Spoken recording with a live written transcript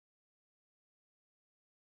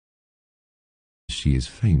she is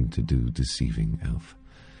famed to do deceiving, Elf.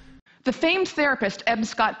 The famed therapist M.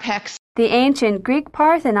 Scott Peck's The ancient Greek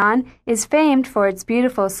Parthenon is famed for its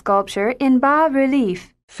beautiful sculpture in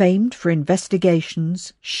bas-relief. Famed for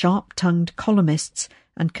investigations, sharp-tongued columnists,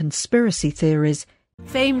 and conspiracy theories.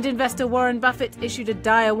 Famed investor Warren Buffett issued a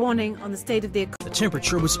dire warning on the state of the economy. The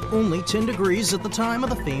temperature was only 10 degrees at the time of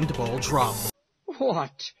the famed ball drop.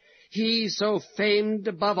 What? He so famed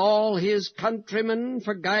above all his countrymen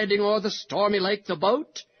for guiding o'er the stormy lake the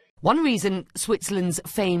boat? One reason, Switzerland's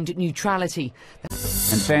famed neutrality.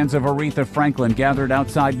 And fans of Aretha Franklin gathered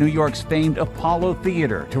outside New York's famed Apollo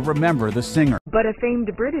Theater to remember the singer. But a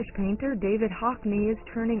famed British painter, David Hockney, is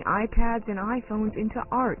turning iPads and iPhones into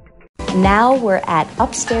art. Now we're at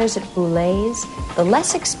Upstairs at Boulet's, the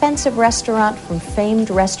less expensive restaurant from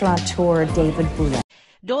famed restaurateur David Boulet.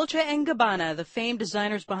 Dolce & Gabbana, the famed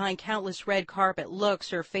designers behind countless red carpet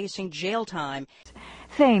looks, are facing jail time.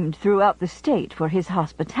 Famed throughout the state for his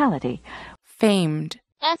hospitality. Famed.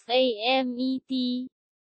 F-A-M-E-D.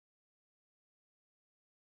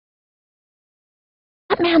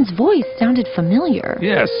 That man's voice sounded familiar.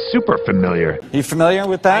 Yes, super familiar. Are you familiar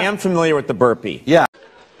with that? I am familiar with the burpee. Yeah.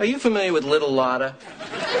 Are you familiar with Little Lotta?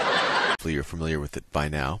 Hopefully you're familiar with it by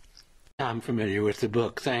now. I'm familiar with the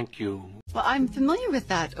book, thank you. Well, I'm familiar with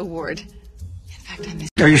that award. In fact, I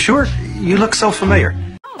missed. Are you sure? You look so familiar.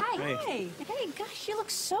 Oh, hi. Hey, gosh, you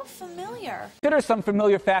look so familiar. Here are some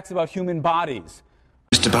familiar facts about human bodies.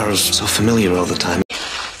 Mr. Barrow's so familiar all the time.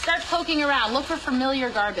 Start poking around. Look for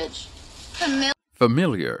familiar garbage.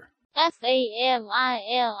 Familiar. F-A-M-I-L-I-A-R.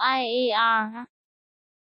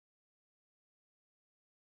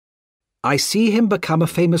 I see him become a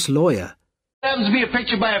famous lawyer. Happens to be a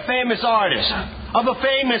picture by a famous artist of a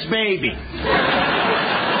famous baby.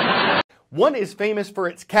 One is famous for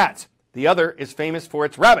its cats. The other is famous for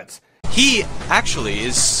its rabbits. He actually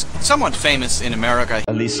is somewhat famous in America.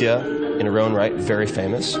 Alicia, in her own right, very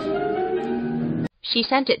famous. She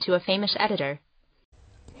sent it to a famous editor.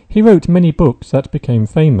 He wrote many books that became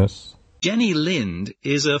famous. Jenny Lind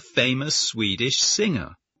is a famous Swedish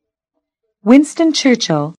singer. Winston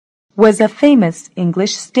Churchill was a famous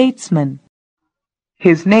English statesman.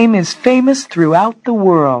 His name is famous throughout the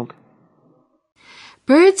world.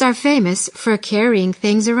 Birds are famous for carrying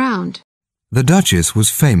things around. The Duchess was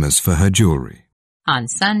famous for her jewelry. On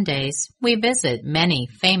Sundays, we visit many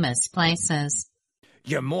famous places.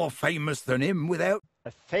 You're more famous than him without... A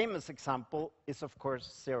famous example is, of course,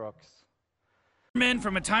 Xerox. Men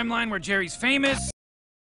from a timeline where Jerry's famous.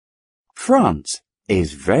 France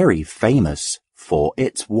is very famous for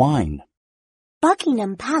its wine.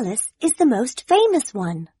 Buckingham Palace is the most famous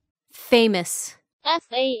one. Famous.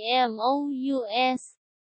 F-A-M-O-U-S.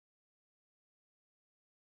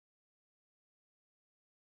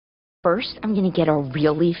 First, I'm going to get a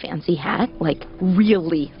really fancy hat, like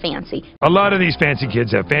really fancy. A lot of these fancy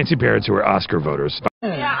kids have fancy parents who are Oscar voters.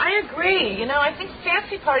 Yeah, I agree. You know, I think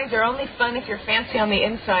fancy parties are only fun if you're fancy on the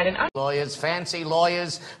inside. And Lawyers, fancy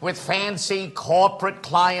lawyers with fancy corporate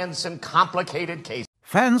clients and complicated cases.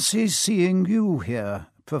 Fancy seeing you here,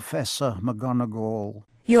 Professor McGonagall.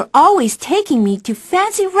 You're always taking me to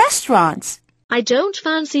fancy restaurants. I don't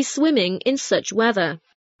fancy swimming in such weather.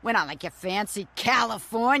 We're not like your fancy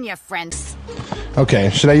California friends. Okay,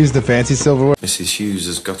 should I use the fancy silverware? Mrs. Hughes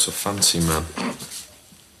has got a fancy man.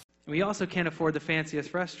 We also can't afford the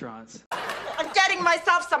fanciest restaurants. I'm getting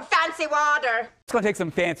myself some fancy water. It's going to take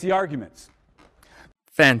some fancy arguments.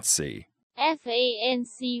 Fancy.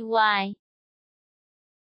 F-A-N-C-Y.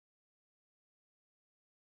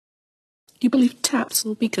 You believe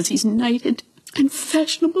Tapsel because he's knighted and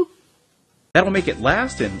fashionable? That'll make it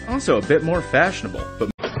last and also a bit more fashionable. But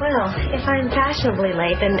well, if I'm fashionably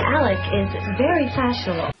late, then Alec is very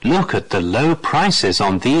fashionable. Look at the low prices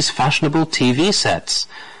on these fashionable TV sets.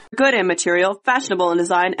 Good in material, fashionable in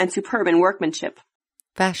design, and superb in workmanship.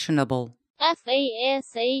 Fashionable.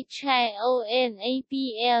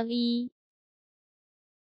 F-A-S-H-I-O-N-A-B-L-E.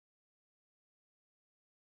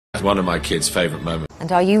 One of my kids' favourite moments.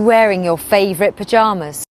 And are you wearing your favourite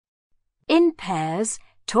pyjamas? In pairs,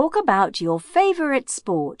 talk about your favourite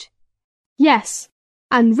sport. Yes,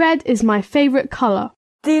 and red is my favourite colour.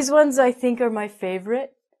 These ones I think are my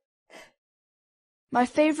favourite. My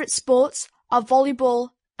favourite sports are volleyball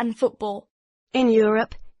and football. In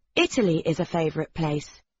Europe, Italy is a favourite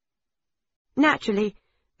place. Naturally,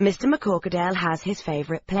 Mr. McCorkadale has his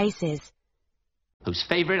favourite places. Whose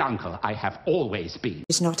favourite uncle I have always been.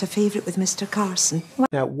 Is not a favourite with Mr. Carson.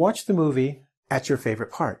 Now watch the movie at your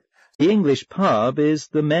favourite part. The English pub is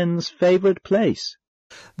the men's favourite place.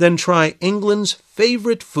 Then try England's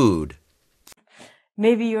favourite food.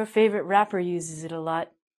 Maybe your favourite rapper uses it a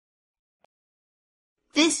lot.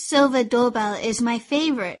 This silver doorbell is my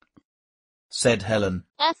favorite, said Helen.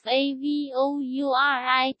 Favorite.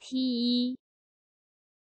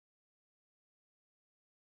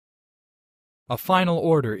 A final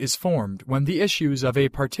order is formed when the issues of a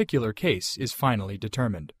particular case is finally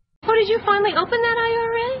determined. Oh, did you finally open that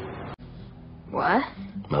IRA? What?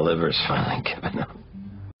 My liver's finally giving up.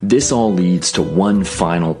 This all leads to one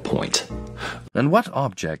final point. And what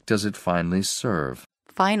object does it finally serve?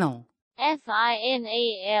 Final.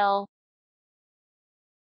 Final.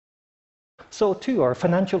 So too are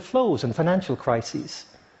financial flows and financial crises.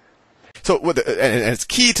 So, and it's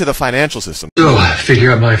key to the financial system. Oh,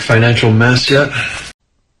 figure out my financial mess yet?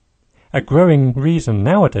 A growing reason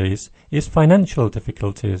nowadays is financial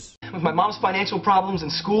difficulties. With my mom's financial problems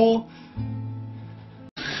in school.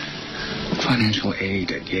 Financial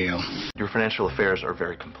aid at Yale. Your financial affairs are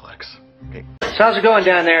very complex. Okay. So how's it going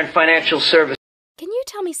down there in financial service? Can you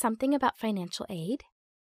tell me something about financial aid?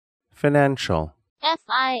 Financial.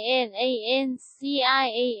 Financial.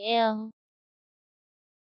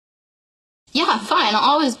 Yeah, fine. I'll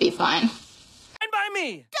always be fine. Fine by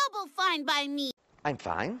me. Double fine by me. I'm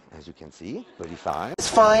fine, as you can see. 35. It's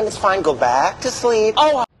fine. Go back to sleep.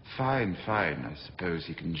 Oh! Fine. I suppose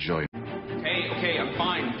you can join. Okay,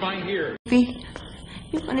 I'm fine here.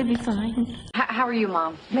 You're gonna be fine. How are you,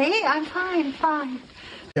 Mom? Me? I'm fine.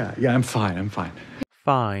 Yeah, I'm fine. Fine.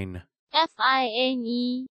 Fine.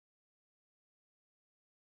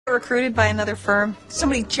 Recruited by another firm.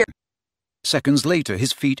 Somebody cheer. Seconds later,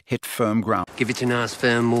 his feet hit firm ground. Give it a nice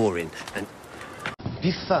firm mooring and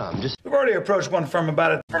be firm. We've already approached one firm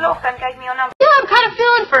about it. The law firm gave me your number. Yeah, I'm kind of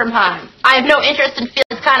feeling firm high. I have no interest in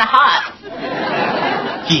feeling kind of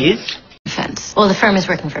hot. He is? Offense. Well, the firm is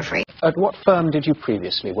working for free. At what firm did you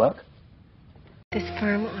previously work? This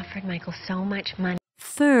firm offered Michael so much money.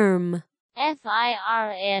 Firm.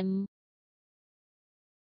 FIRM.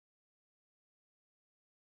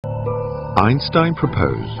 Einstein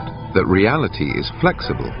proposed that reality is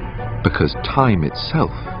flexible because time itself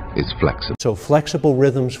is flexible. So flexible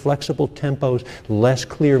rhythms, flexible tempos, less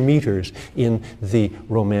clear meters in the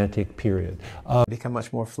Romantic period. Become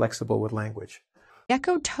much more flexible with language.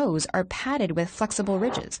 Gecko toes are padded with flexible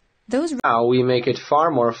ridges. Now we make it far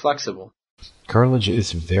more flexible. Cartilage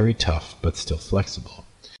is very tough, but still flexible.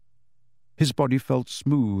 His body felt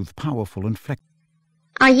smooth, powerful, and flexible.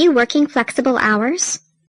 Are you working flexible hours?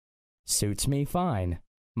 Suits me fine.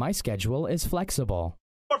 My schedule is flexible.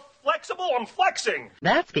 More flexible? I'm flexing.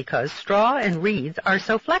 That's because straw and reeds are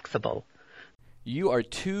so flexible. You are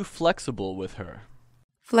too flexible with her.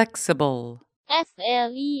 Flexible. FLEXIPLE.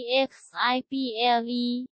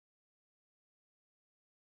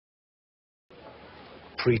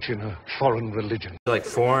 Preaching a foreign religion. Like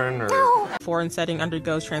foreign or... No. Foreign setting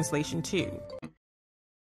undergoes translation too.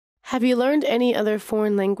 Have you learned any other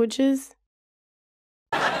foreign languages?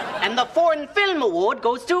 And the Foreign Film Award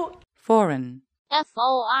goes to... Foreign.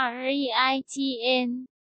 FOREIGN.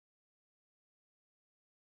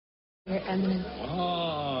 Your Eminence.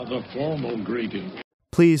 Ah, the formal greeting.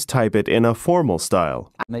 Please type it in a formal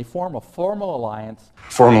style. They form a formal alliance.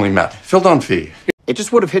 Formally met. Filled on fee. It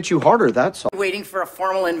just would have hit you harder, that's all. Waiting for a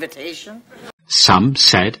formal invitation? Some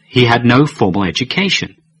said he had no formal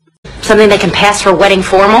education. Something they can pass for wedding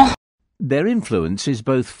formal? Their influence is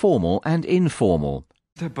both formal and informal.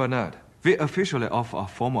 Bernard, we officially offer a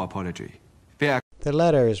formal apology. The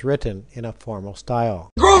letter is written in a formal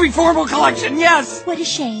style. Groovy formal collection, yes! What a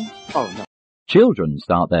shame. Oh, no. Children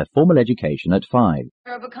start their formal education at 5.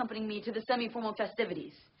 Of accompanying me to the semi-formal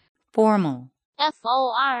festivities. Formal.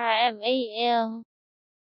 FORMAL.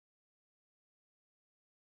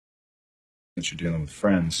 You're dealing with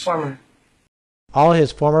friends. Former. All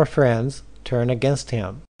his former friends turn against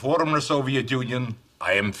him. Former Soviet Union,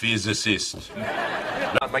 I am physicist.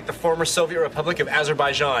 Not like the former Soviet Republic of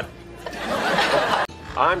Azerbaijan.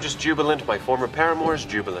 I'm just jubilant. My former paramour's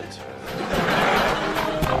jubilant.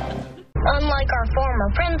 Unlike our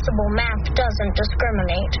former principal, math doesn't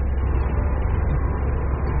discriminate.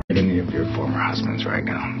 Any of your former husbands right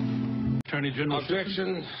now. Attorney General.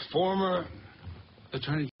 Objection. Former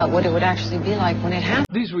Attorney. What it would actually be like when it happened.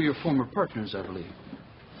 These were your former partners, I believe.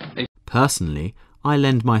 Personally, I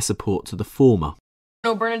lend my support to the former.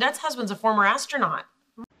 No, Bernadette's husband's a former astronaut.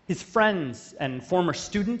 His friends and former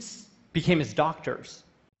students became his doctors.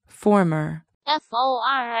 Former.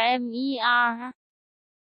 FORMER.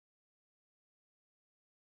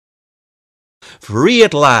 Free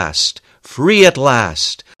at last! Free at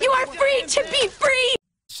last! You are free to be free!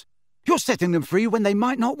 You're setting them free when they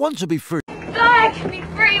might not want to be free. I can be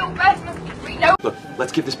free, all birds must be free. No. Look,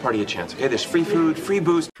 let's give this party a chance, okay? There's free food, free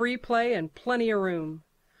booze. Free play and plenty of room.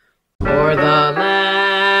 For the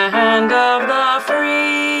land of the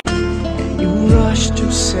free, you rush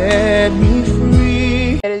to set me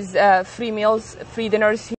free. There is free meals, free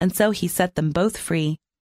dinners. And so he set them both free.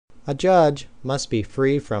 A judge must be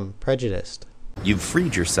free from prejudice. You've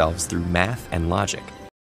freed yourselves through math and logic.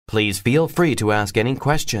 Please feel free to ask any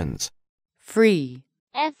questions. Free.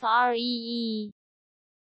 Free.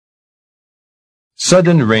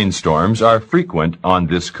 Sudden rainstorms are frequent on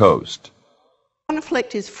this coast.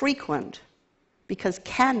 Conflict is frequent because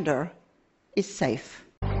candor is safe.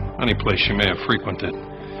 Any place you may have frequented.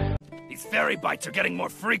 These fairy bites are getting more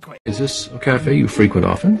frequent. Is this a cafe you frequent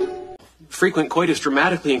often? Frequent coitus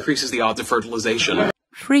dramatically increases the odds of fertilization.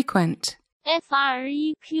 Frequent.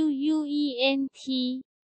 Frequent.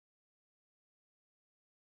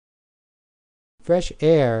 Fresh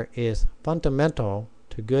air is fundamental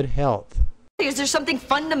to good health. Is there something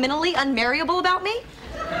fundamentally unmarriable about me?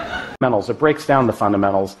 Fundamentals. It breaks down the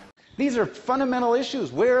fundamentals. These are fundamental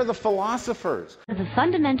issues. Where are the philosophers? The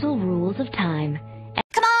fundamental rules of time.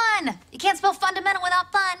 Come on! You can't spell fundamental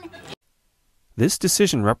without fun. This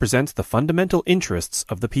decision represents the fundamental interests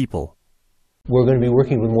of the people. We're going to be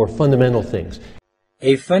working with more fundamental things.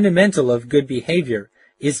 A fundamental of good behavior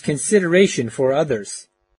is consideration for others.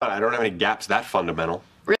 I don't have any gaps that fundamental.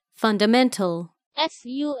 Fundamental.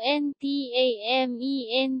 Fundamental.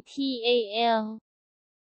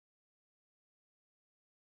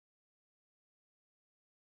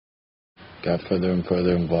 Got further and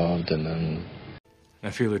further involved, and then I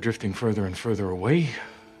feel it drifting further and further away.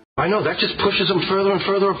 I know, that just pushes them further and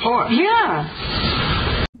further apart.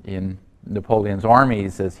 Yeah. In Napoleon's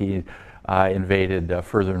armies, as he invaded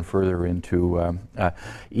further and further into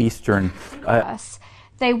eastern...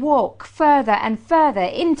 They walk further and further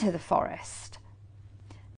into the forest.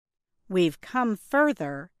 We've come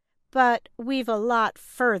further, but we've a lot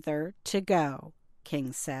further to go,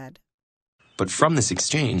 King said. But from this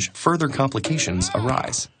exchange, further complications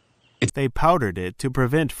arise. They powdered it to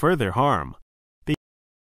prevent further harm.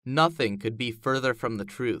 Nothing could be further from the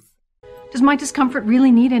truth. Does my discomfort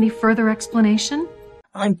really need any further explanation?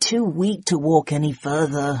 I'm too weak to walk any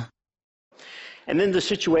further. And then the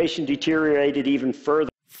situation deteriorated even further.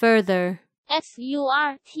 Further. Further.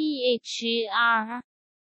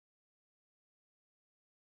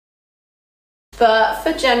 But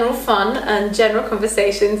for general fun and general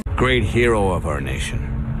conversations. Great hero of our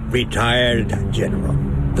nation. Retired general.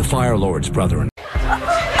 The Fire Lord's brother.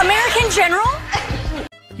 American general?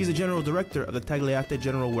 He's a general director of the Tagliate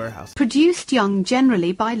General Warehouse. Produced young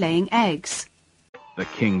generally by laying eggs. The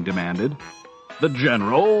king demanded. The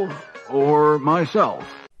general or myself?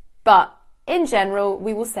 But in general,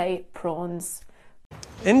 we will say prawns.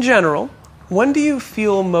 In general, when do you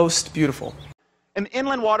feel most beautiful? And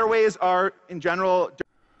inland waterways are, in general...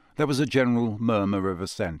 There was a general murmur of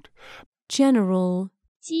assent. General.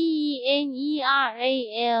 General.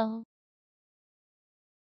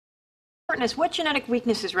 What genetic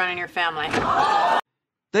weaknesses run in your family?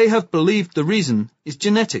 They have believed the reason is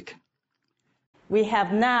genetic. We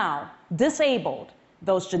have now disabled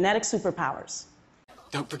those genetic superpowers.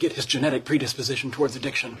 Don't forget his genetic predisposition towards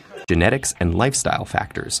addiction. Genetics and lifestyle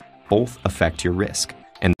factors both affect your risk.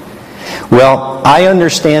 And well, I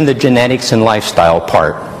understand the genetics and lifestyle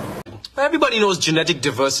part. Everybody knows genetic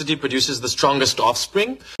diversity produces the strongest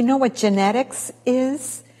offspring. You know what genetics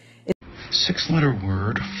is? 6-letter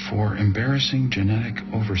word for embarrassing genetic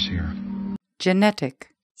overseer. Genetic.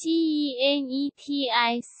 Genetic.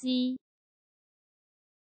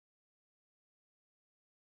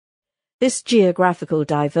 This geographical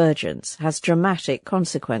divergence has dramatic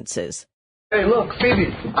consequences. Hey, look,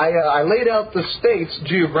 Phoebe, I laid out the states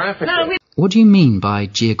geographically. What do you mean by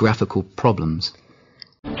geographical problems?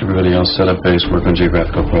 Everybody else set up base, work on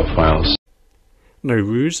geographical profiles.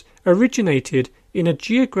 Nowruz originated in a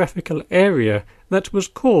geographical area that was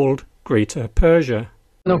called Greater Persia.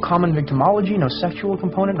 No common victimology, no sexual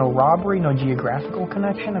component, no robbery, no geographical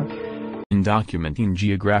connection. In documenting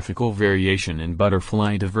geographical variation in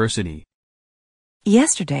butterfly diversity.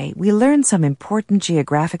 Yesterday, we learned some important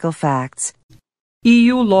geographical facts.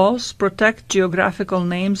 EU laws protect geographical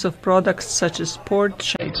names of products such as port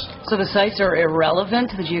sites. So the sites are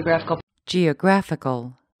irrelevant to the geographical...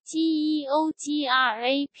 Geographical. Geographical.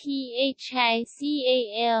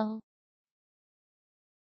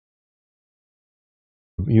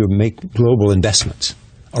 You make global investments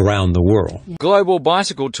around the world. Global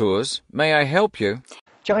bicycle tours. May I help you?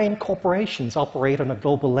 Giant corporations operate on a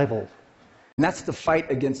global level. And that's the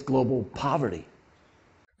fight against global poverty.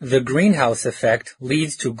 The greenhouse effect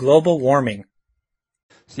leads to global warming.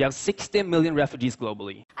 So you have 60 million refugees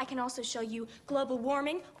globally. I can also show you global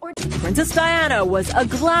warming or... Princess Diana was a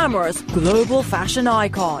glamorous global fashion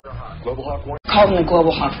icon. Global hawk one. Called them the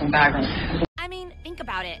global hawk from Bagram. I mean, think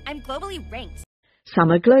about it. I'm globally ranked. Some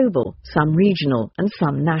are global, some regional, and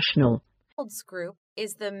some national. McDonald's Group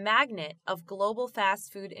is the magnet of global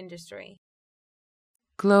fast food industry.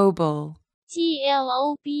 Global.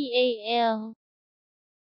 GLOBAL.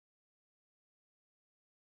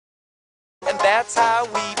 And that's how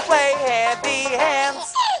we play handy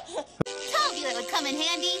hands. Told you it would come in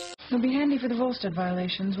handy. It'll be handy for the Volstead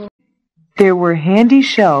violations. There were handy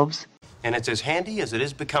shelves. And it's as handy as it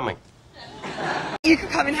is becoming. You could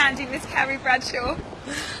come in handy, Miss Carrie Bradshaw.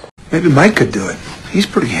 Maybe Mike could do it. He's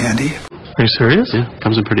pretty handy. Are you serious? Yeah,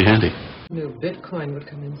 comes in pretty handy. New Bitcoin would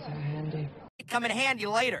come in so handy. Come in handy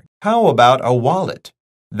later. How about a wallet?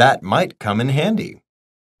 That might come in handy.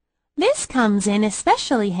 This comes in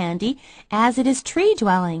especially handy as it is tree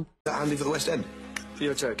dwelling. Handy for the West End. For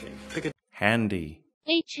your turkey. Pick a Handy.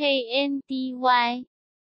 HANDY.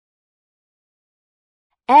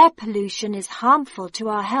 Air pollution is harmful to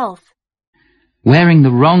our health. Wearing the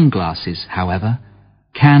wrong glasses, however,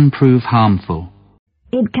 can prove harmful.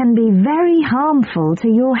 It can be very harmful to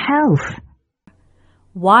your health.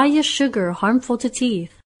 Why is sugar harmful to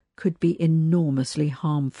teeth? Could be enormously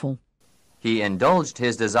harmful. He indulged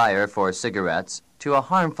his desire for cigarettes to a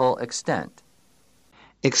harmful extent.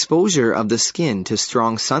 Exposure of the skin to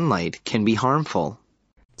strong sunlight can be harmful.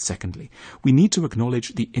 Secondly, we need to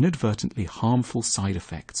acknowledge the inadvertently harmful side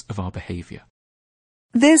effects of our behavior.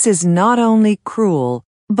 This is not only cruel,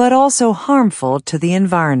 but also harmful to the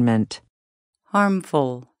environment.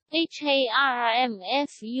 Harmful. HARMFUL.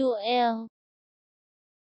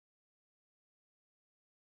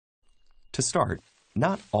 To start,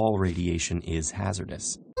 not all radiation is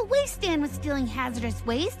hazardous. A waste stand was stealing hazardous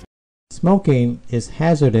waste. Smoking is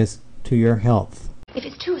hazardous to your health. If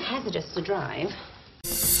it's too hazardous to drive.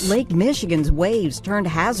 Lake Michigan's waves turned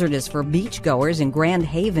hazardous for beachgoers in Grand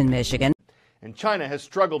Haven, Michigan. And China has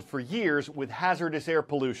struggled for years with hazardous air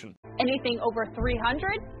pollution. Anything over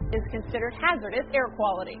 300 is considered hazardous air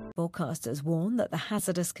quality. Forecasters warn that the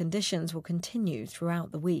hazardous conditions will continue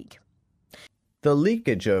throughout the week. The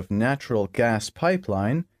leakage of natural gas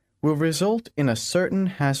pipeline will result in a certain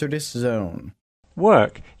hazardous zone.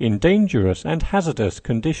 Work in dangerous and hazardous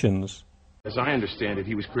conditions. As I understand it,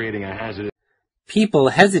 he was creating a hazardous... People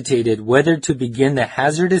hesitated whether to begin the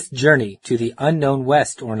hazardous journey to the unknown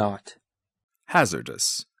west or not.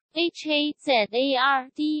 Hazardous. HAZARDOUS.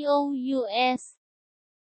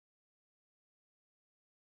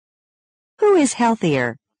 Who is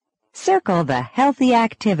healthier? Circle the healthy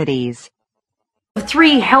activities.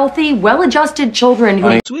 3 healthy, well-adjusted children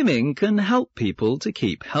who... Swimming can help people to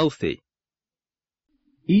keep healthy.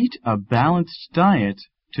 Eat a balanced diet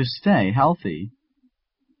to stay healthy.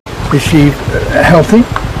 Is she healthy?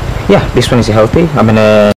 Yeah, this one is healthy.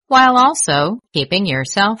 While also keeping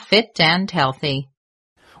yourself fit and healthy.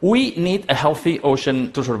 We need a healthy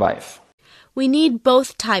ocean to survive. We need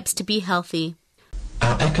both types to be healthy.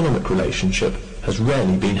 Our economic relationship has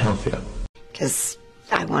rarely been healthier. Because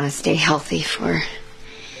I want to stay healthy for...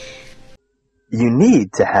 You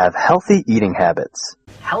need to have healthy eating habits.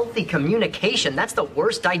 Healthy communication, that's the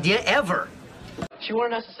worst idea ever. She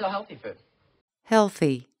wanted us to sell healthy food.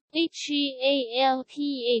 Healthy.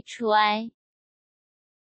 HEALTHY.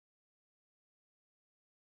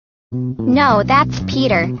 No, that's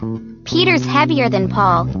Peter. Peter's heavier than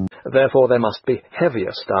Paul. Therefore, there must be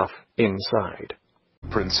heavier stuff inside.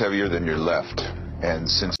 Print's heavier than your left. And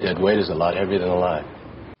since dead weight is a lot heavier than alive.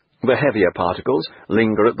 The heavier particles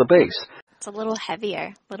linger at the base. It's a little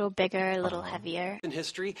heavier, a little bigger, a little heavier. In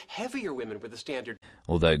history, heavier women were the standard.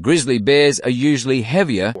 Although grizzly bears are usually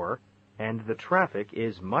heavier, and the traffic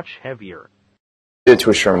is much heavier. To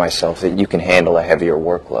assure myself that you can handle a heavier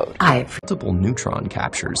workload. Multiple neutron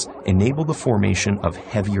captures enable the formation of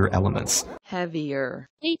heavier elements. Heavier.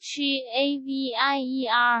 HEAVIER.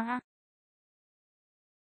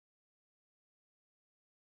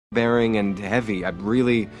 Bearing and heavy. I'm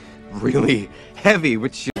really heavy,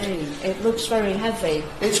 which... It looks very heavy.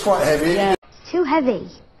 It's quite heavy. Yeah. Too heavy.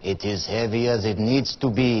 It is heavy as it needs to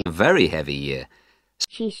be. very heavy year.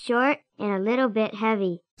 She's short and a little bit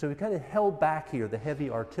heavy. So we kind of held back here the heavy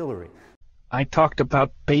artillery. I talked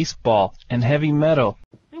about baseball and heavy metal.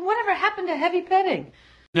 Whatever happened to heavy petting?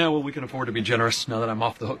 Yeah, well, we can afford to be generous now that I'm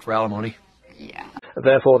off the hook for alimony. Yeah.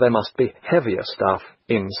 Therefore, there must be heavier stuff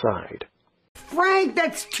inside. Frank,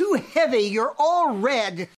 that's too heavy. You're all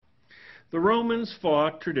red. The Romans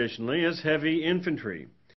fought traditionally as heavy infantry.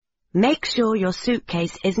 Make sure your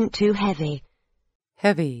suitcase isn't too heavy.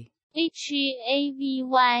 Heavy.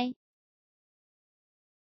 H-E-A-V-Y.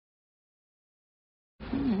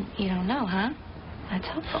 You don't know, huh? That's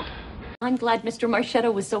helpful. I'm glad Mr.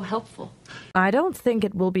 Marchetto was so helpful. I don't think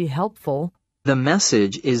it will be helpful. The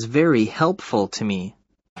message is very helpful to me.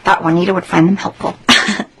 Thought Juanita would find them helpful.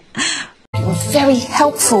 You were very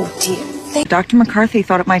helpful, dear. Dr. McCarthy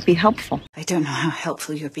thought it might be helpful. I don't know how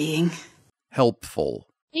helpful you're being. Helpful.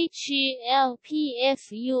 H-E-L-P-F-U-L.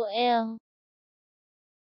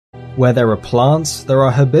 Where there are plants, there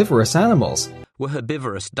are herbivorous animals. Were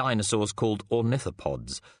herbivorous dinosaurs called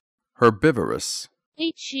ornithopods? Herbivorous.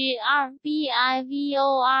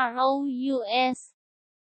 H-E-R-B-I-V-O-R-O-U-S.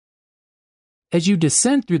 As you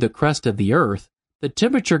descend through the crust of the earth, the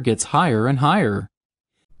temperature gets higher and higher.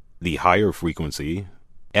 The higher frequency,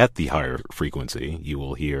 at the higher frequency, you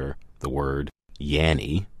will hear the word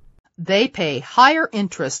Yanny. They pay higher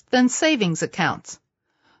interest than savings accounts.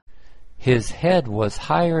 His head was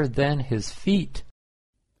higher than his feet.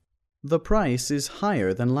 The price is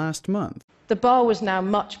higher than last month. The bar was now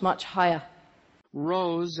much, much higher.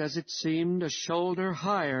 Rose, as it seemed, a shoulder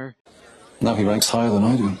higher. Now he ranks higher than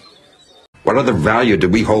I do. What other value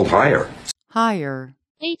did we hold higher? Higher.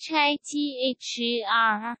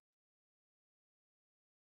 H-I-T-H-E-R.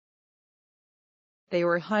 They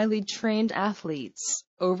were highly trained athletes.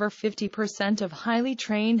 Over 50% of highly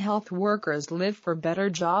trained health workers live for better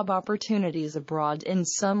job opportunities abroad in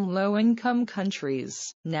some low-income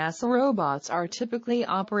countries. NASA robots are typically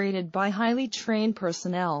operated by highly trained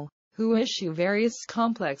personnel, who issue various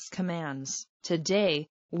complex commands. Today,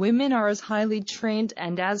 women are as highly trained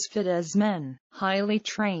and as fit as men. Highly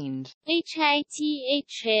trained.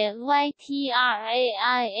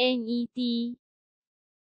 H-I-T-H-L-Y-T-R-A-I-N-E-D.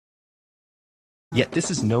 Yet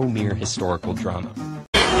this is no mere historical drama.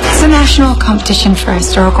 It's a national competition for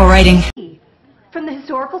historical writing. From the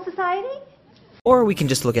Historical Society? Or we can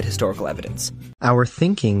just look at historical evidence. Our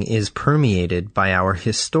thinking is permeated by our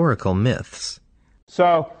historical myths.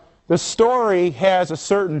 So, the story has a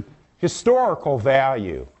certain historical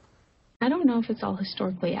value. I don't know if it's all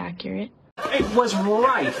historically accurate. It was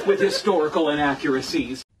rife with historical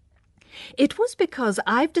inaccuracies. It was because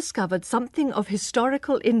I've discovered something of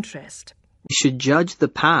historical interest. We should judge the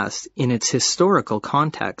past in its historical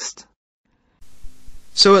context.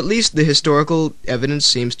 So at least the historical evidence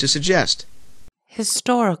seems to suggest.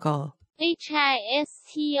 Historical.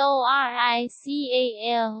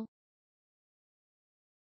 H-I-S-T-O-R-I-C-A-L.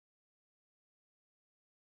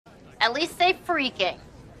 At least say freaking.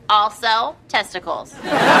 Also, testicles.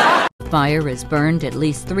 Fire has burned at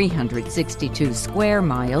least 362 square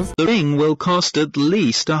miles. The ring will cost at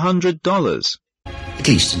least $100. At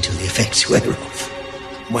least until the effects wear off.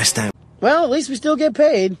 West Ham. Well, at least we still get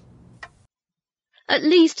paid. At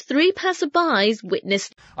least 3 passerbys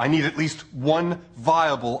witnessed. I need at least one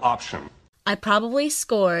viable option. I probably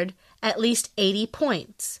scored at least 80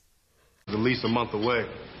 points. At least a month away.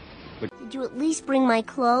 Did you at least bring my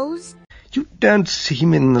clothes? You don't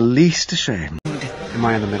seem in the least ashamed. Am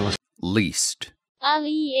I in the middle of... Least.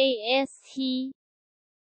 L-E-A-S-T.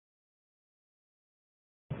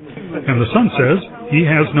 And the son says he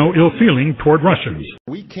has no ill feeling toward Russians.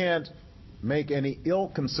 We can't make any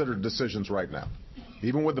ill-considered decisions right now,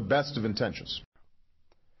 even with the best of intentions.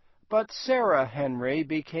 But Sarah Henry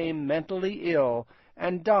became mentally ill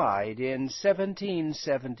and died in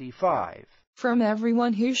 1775. From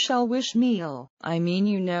everyone who shall wish me ill, I mean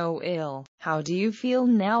you know ill. How do you feel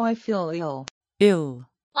now? I feel ill. Ill.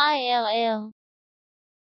 I-L-L.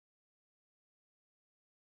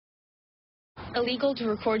 Illegal to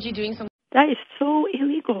record you doing something. That is so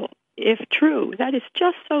illegal. If true, that is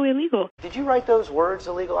just so illegal. Did you write those words,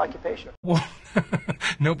 illegal occupation? Well,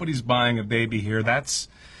 nobody's buying a baby here. That's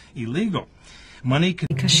illegal. Money can...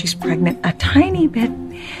 Because she's pregnant a tiny bit.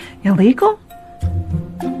 Illegal?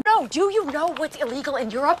 No, do you know what's illegal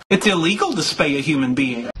in Europe? It's illegal to spay a human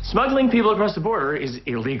being. Smuggling people across the border is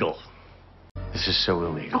illegal. This is so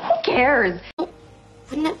illegal. Who cares?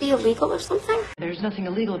 Wouldn't it be illegal or something? There's nothing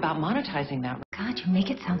illegal about monetizing that. God, you make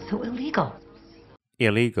it sound so illegal.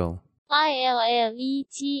 Illegal. I-L-L-E-T-A-L.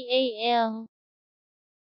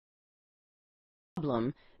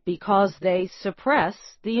 Problem because they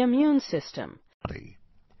suppress the immune system.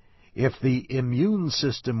 If the immune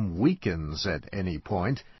system weakens at any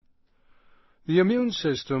point, the immune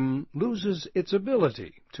system loses its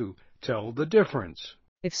ability to tell the difference.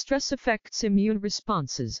 If stress affects immune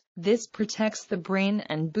responses, this protects the brain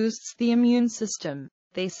and boosts the immune system,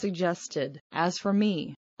 they suggested. As for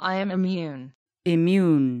me, I am immune.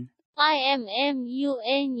 Immune.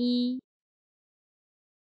 I-M-M-U-N-E.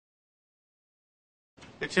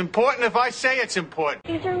 It's important if I say it's important.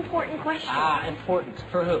 These are important questions. Important.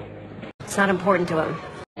 For who? It's not important to him.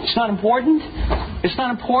 It's not important? It's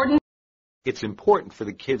not important? It's important for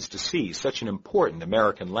the kids to see such an important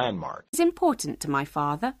American landmark. She's important to my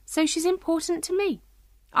father, so she's important to me.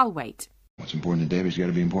 I'll wait. What's important to David's got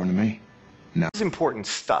to be important to me. No. This is important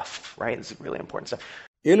stuff, right? This is really important stuff.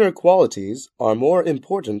 Inner qualities are more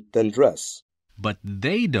important than dress. But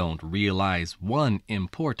they don't realize one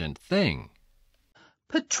important thing.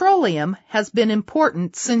 Petroleum has been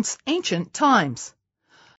important since ancient times.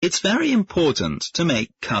 It's very important to make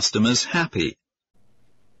customers happy.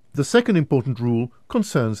 The second important rule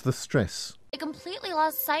concerns the stress. I completely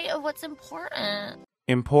lost sight of what's important. Important.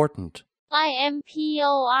 important.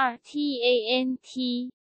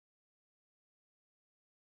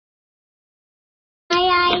 My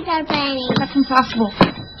eyes are burning. That's impossible.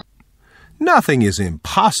 Nothing is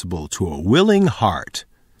impossible to a willing heart.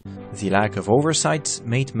 The lack of oversight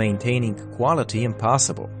made maintaining quality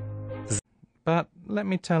impossible. But let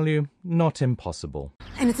me tell you, not impossible.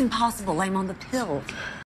 And it's impossible. I'm on the pill.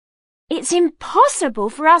 It's impossible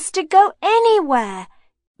for us to go anywhere.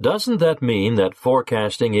 Doesn't that mean that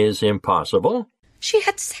forecasting is impossible? She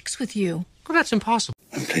had sex with you. Well, that's impossible.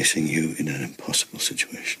 I'm placing you in an impossible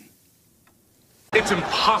situation. It's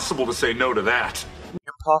impossible to say no to that.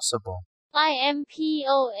 Impossible. impossible.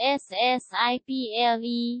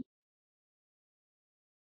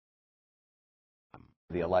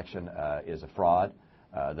 The election is a fraud.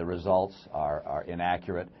 The results are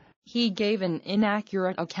inaccurate. He gave an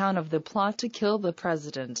inaccurate account of the plot to kill the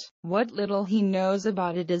president. What little he knows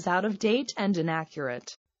about it is out of date and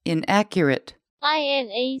inaccurate. Inaccurate.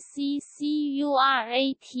 inaccurate.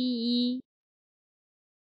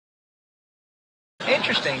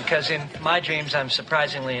 Interesting, because in my dreams I'm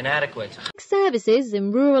surprisingly inadequate. Services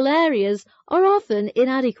in rural areas are often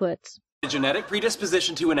inadequate. A genetic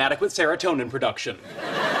predisposition to inadequate serotonin production.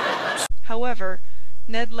 However,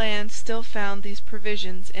 Ned Land still found these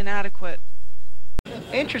provisions inadequate.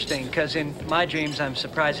 Interesting, because in my dreams I'm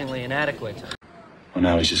surprisingly inadequate. Well,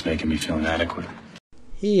 now he's just making me feel inadequate.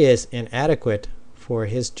 He is inadequate for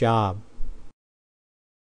his job.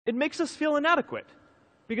 It makes us feel inadequate,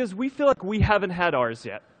 because we feel like we haven't had ours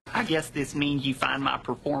yet. I guess this means you find my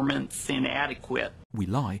performance inadequate. We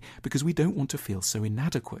lie because we don't want to feel so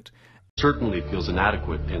inadequate. Certainly feels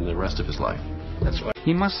inadequate in the rest of his life. That's why.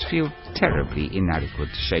 He must feel terribly inadequate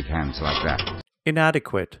to shake hands like that.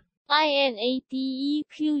 Inadequate. inadequate.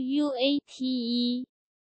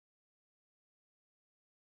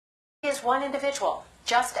 He is one individual,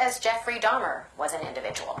 just as Jeffrey Dahmer was an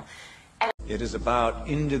individual. It is about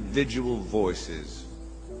individual voices.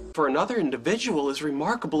 For another individual as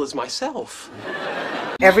remarkable as myself.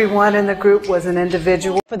 Everyone in the group was an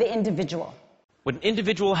individual. For the individual. What an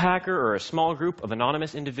individual hacker or a small group of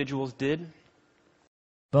anonymous individuals did.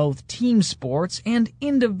 Both team sports and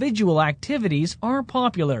individual activities are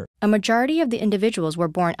popular. A majority of the individuals were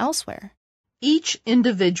born elsewhere. Each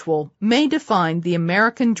individual may define the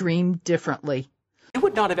American dream differently. It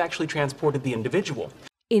would not have actually transported the individual.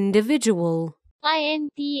 Individual.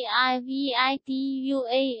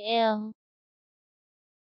 individual.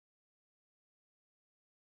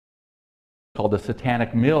 Called the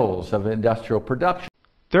satanic mills of industrial production.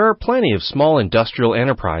 There are plenty of small industrial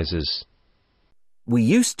enterprises. We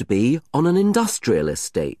used to be on an industrial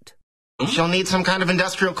estate. She'll need some kind of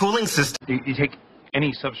industrial cooling system. You take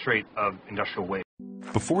any substrate of industrial waste.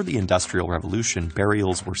 Before the Industrial Revolution,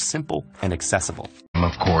 burials were simple and accessible.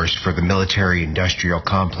 Of course, for the military-industrial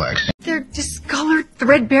complex. They're discolored,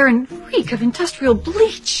 threadbare, and reek of industrial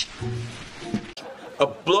bleach. A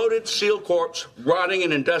bloated seal corpse rotting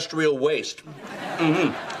in industrial waste.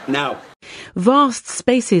 Now. Vast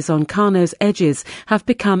spaces on Kano's edges have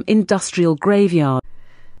become industrial graveyards.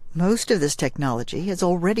 Most of this technology has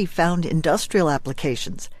already found industrial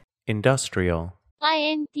applications. Industrial.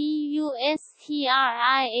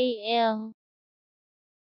 industrial.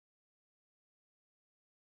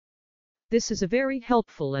 This is a very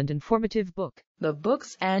helpful and informative book. The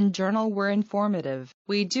books and journal were informative.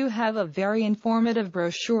 We do have a very informative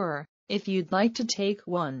brochure, if you'd like to take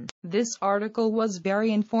one. This article was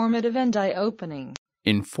very informative and eye-opening.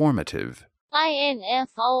 Informative.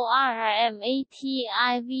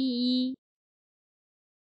 informative.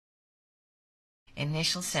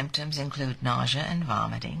 Initial symptoms include nausea and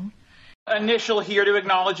vomiting. Initial here to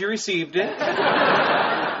acknowledge you received it.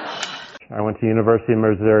 I went to University of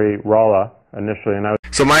Missouri, Rolla, initially, and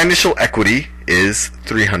So my initial equity is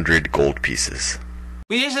 300 gold pieces.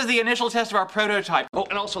 This is the initial test of our prototype. Oh,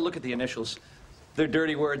 and also look at the initials. They're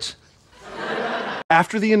dirty words.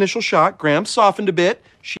 After the initial shock, Graham softened a bit.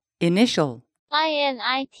 Initial. initial.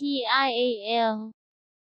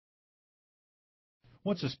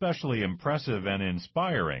 What's especially impressive and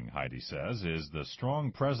inspiring, Heidi says, is the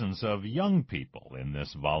strong presence of young people in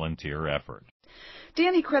this volunteer effort.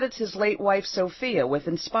 Danny credits his late wife Sophia with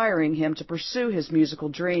inspiring him to pursue his musical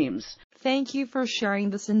dreams. Thank you for sharing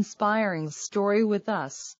this inspiring story with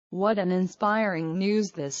us. What an inspiring news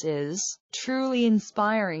this is. Truly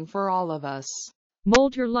inspiring for all of us.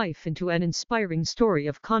 Mold your life into an inspiring story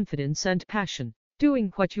of confidence and passion,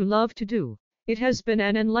 doing what you love to do. It has been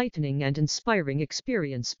an enlightening and inspiring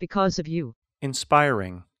experience because of you.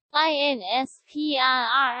 Inspiring.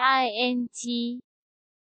 INSPIRING.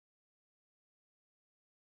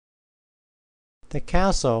 The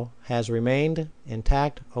castle has remained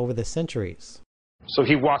intact over the centuries. So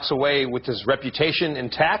he walks away with his reputation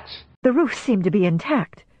intact? The roof seemed to be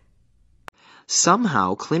intact.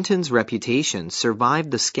 Somehow, Clinton's reputation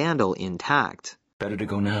survived the scandal intact. Better to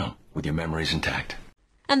go now, with your memories intact.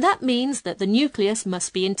 And that means that the nucleus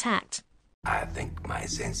must be intact. I think my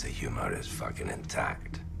sense of humor is fucking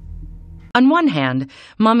intact. On one hand,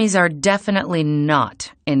 mummies are definitely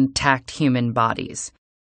not intact human bodies.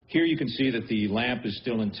 Here you can see that the lamp is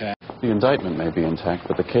still intact. The indictment may be intact,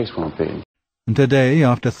 but the case won't be. And today,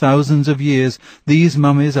 after thousands of years, these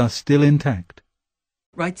mummies are still intact.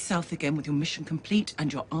 Ride south again with your mission complete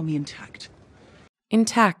and your army intact.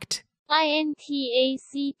 Intact.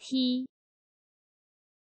 INTACT.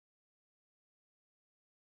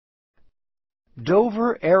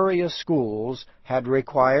 Dover area schools had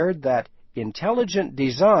required that intelligent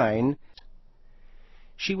design.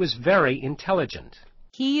 She was very intelligent.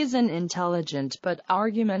 He is an intelligent but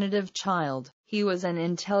argumentative child. He was an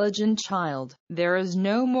intelligent child. There is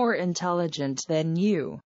no more intelligent than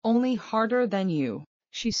you, only harder than you.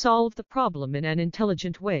 She solved the problem in an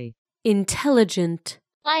intelligent way. Intelligent.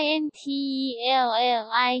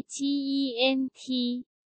 INTELLIGENT.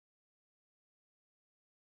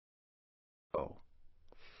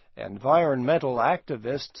 Environmental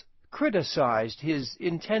activists criticized his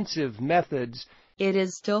intensive methods. It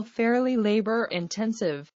is still fairly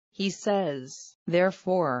labor-intensive, he says.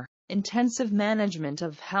 Therefore, intensive management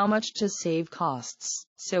of how much to save costs.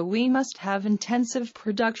 So we must have intensive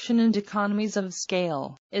production and economies of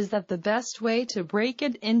scale. Is that the best way to break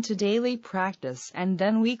it into daily practice and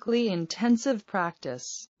then weekly intensive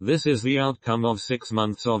practice? This is the outcome of 6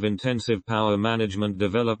 months of intensive power management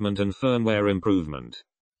development and firmware improvement.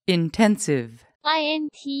 Intensive. INTENSIVE.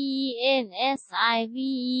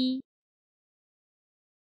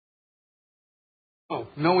 Oh,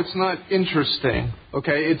 no, it's not interesting.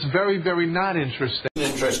 Okay, it's very, very not interesting.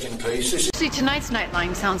 Interesting piece. See, tonight's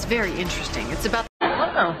Nightline sounds very interesting. It's about...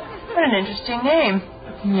 Oh, what an interesting name.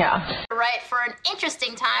 Yeah. Right, for an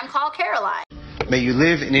interesting time, call Caroline. May you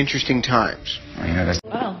live in interesting times.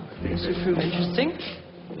 Well, things would prove interesting.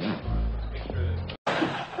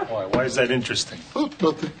 Why is that interesting?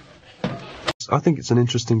 Nothing. I think it's an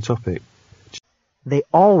interesting topic. They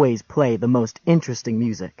always play the most interesting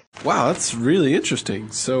music. Wow, that's really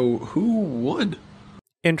interesting. So, who won?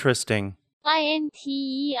 Interesting.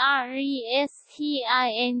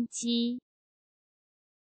 INTERESTING.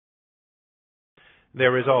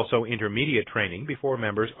 There is also intermediate training before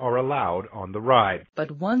members are allowed on the ride.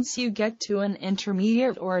 But once you get to an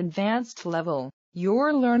intermediate or advanced level,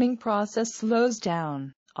 your learning process slows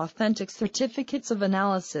down. Authentic certificates of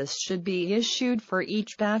analysis should be issued for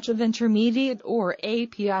each batch of intermediate or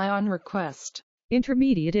API on request.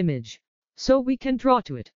 Intermediate image. So we can draw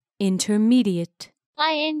to it. Intermediate.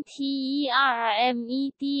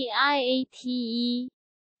 INTERMEDIATE.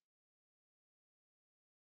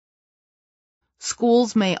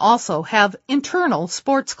 Schools may also have internal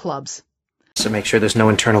sports clubs. So make sure there's no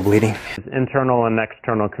internal bleeding. Internal and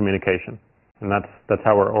external communication. And that's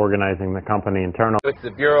how we're organizing the company internal. It's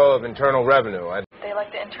the Bureau of Internal Revenue. They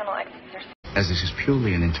like the internal exercise. As this is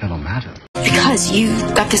purely an internal matter. Because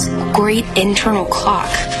you've got this great internal clock.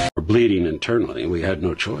 We're bleeding internally. We had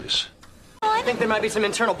no choice. I think there might be some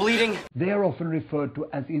internal bleeding. They are often referred to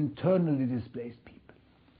as internally displaced people.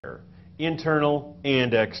 Internal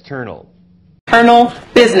and external. Internal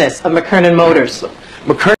business of McKernan Motors.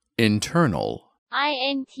 Internal.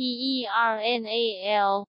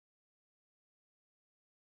 INTERNAL.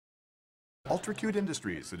 Ultracute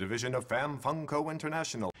Industries, a division of Fam Funko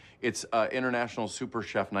International. It's international super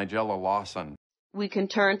chef Nigella Lawson. We can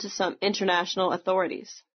turn to some international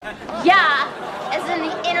authorities. Yeah, as in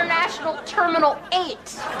the International Terminal 8.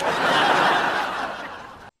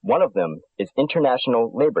 One of them is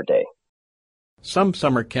International Labor Day. Some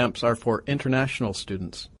summer camps are for international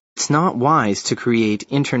students. It's not wise to create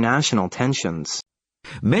international tensions.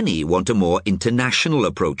 Many want a more international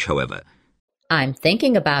approach, however. I'm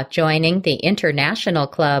thinking about joining the International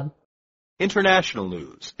Club. International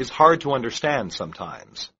news is hard to understand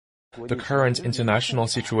sometimes. The current international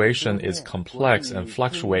situation is complex and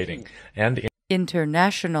fluctuating, and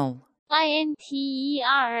international.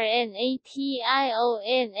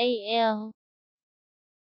 international.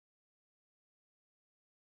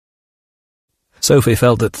 Sophie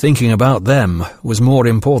felt that thinking about them was more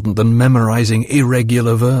important than memorizing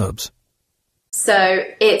irregular verbs. So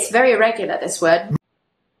it's very irregular, this word.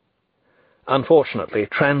 Unfortunately,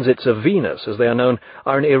 transits of Venus, as they are known,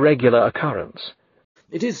 are an irregular occurrence.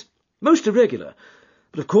 It is most irregular,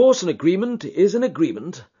 but of course an agreement is an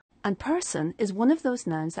agreement. And person is one of those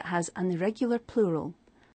nouns that has an irregular plural.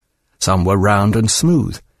 Some were round and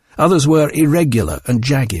smooth. Others were irregular and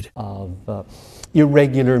jagged.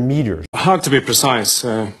 Irregular meters. Hard to be precise.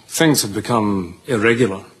 Things have become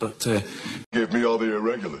irregular, but... Give me all the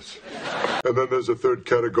irregulars. And then there's a third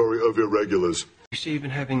category of irregulars. You see, even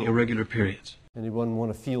having irregular periods. Anyone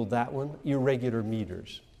want to field that one? Irregular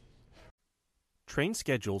meters. Train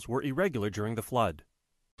schedules were irregular during the flood.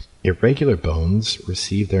 Irregular bones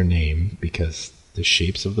receive their name because the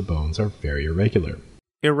shapes of the bones are very irregular.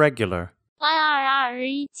 Irregular.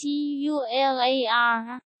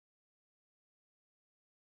 irregular.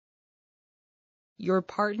 Your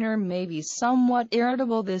partner may be somewhat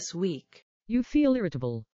irritable this week. You feel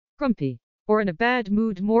irritable, grumpy, or in a bad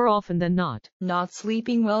mood more often than not. Not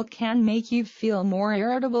sleeping well can make you feel more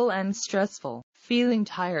irritable and stressful. Feeling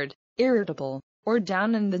tired, irritable, or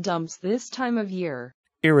down in the dumps this time of year.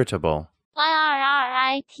 Irritable.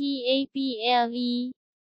 irritable.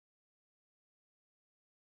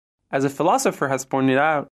 As a philosopher has pointed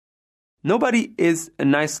out, nobody is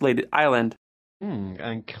an isolated island.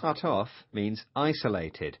 And cut off means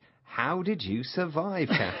isolated. How did you survive,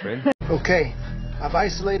 Catherine? Okay, I've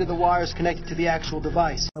isolated the wires connected to the actual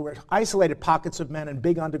device. There were isolated pockets of men in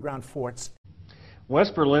big underground forts.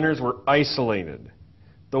 West Berliners were isolated.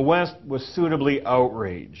 The West was suitably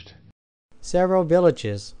outraged. Several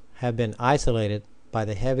villages have been isolated by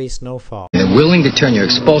the heavy snowfall. They're willing to turn your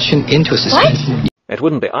expulsion into a suspension. It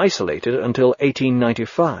wouldn't be isolated until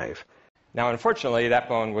 1895. Now, unfortunately, that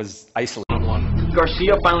bone was isolated.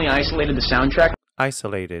 Garcia finally isolated the soundtrack.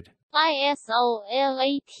 Isolated.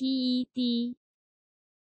 isolated.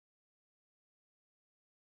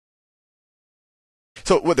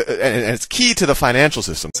 So, and it's key to the financial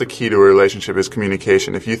system. The key to a relationship is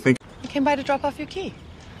communication. If you think you came by to drop off your key.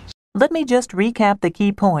 Let me just recap the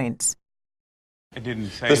key points. I didn't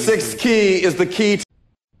say the sixth key is the key.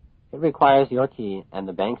 It requires your key and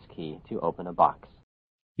the bank's key to open a box.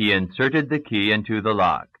 He inserted the key into the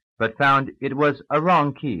lock, but found it was a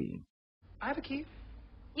wrong key. I have a key.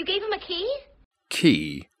 You gave him a key?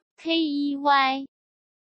 Key. Key.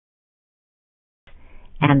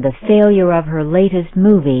 And the failure of her latest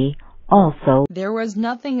movie also. There was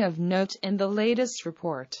nothing of note in the latest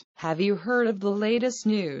report. Have you heard of the latest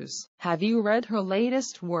news? Have you read her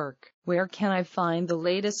latest work? Where can I find the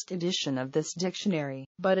latest edition of this dictionary?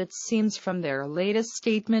 But it seems from their latest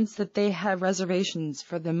statements that they have reservations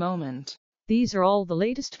for the moment. These are all the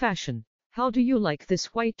latest fashion. How do you like this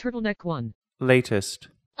white turtleneck one? Latest.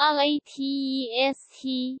 latest.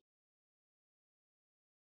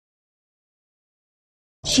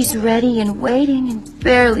 She's ready and waiting and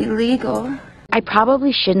barely legal. I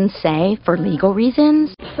probably shouldn't say for legal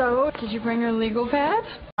reasons. So, did you bring your legal pad?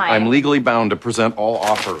 I'm legally bound to present all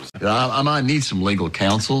offers. I might need some legal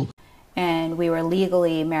counsel. And we were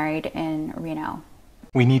legally married in Reno.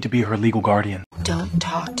 We need to be her legal guardian. Don't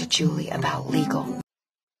talk to Julie about legal.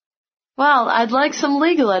 Well, I'd like some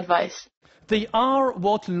legal advice. They are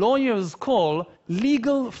what lawyers call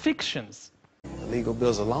legal fictions. Legal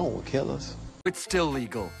bills alone will kill us. It's still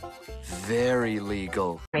legal. Very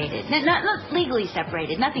legal. Not legally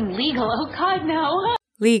separated. Nothing legal. Oh, God, no.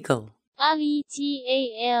 Legal.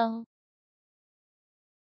 legal.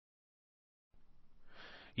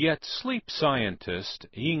 Yet sleep scientist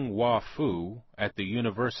Ying-Hua Fu at the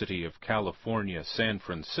University of California, San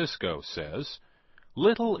Francisco says,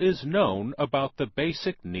 little is known about the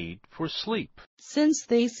basic need for sleep. Since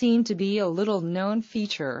they seem to be a little-known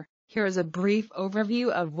feature, here is a brief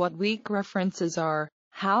overview of what weak references are,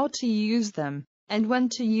 how to use them, and when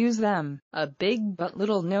to use them. A big but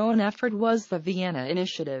little-known effort was the Vienna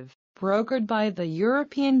Initiative, brokered by the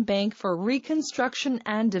European Bank for Reconstruction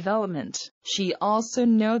and Development. She also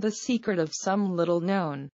know the secret of some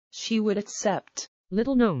little-known. She would accept.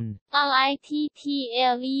 Little-known.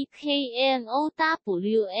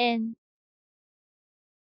 littleknown.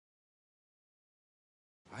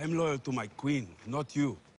 I'm loyal to my queen, not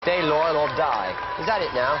you. Stay loyal or die. Is that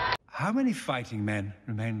it now? How many fighting men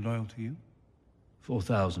remain loyal to you?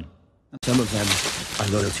 4,000. Some of them are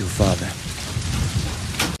loyal to your father.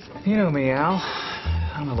 You know me, Al.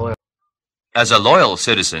 I'm a loyal. As a loyal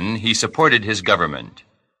citizen, he supported his government.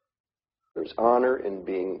 There's honor in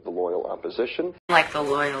being the loyal opposition. Like the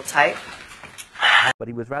loyal type. But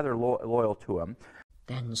he was rather loyal to him.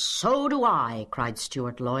 Then so do I, cried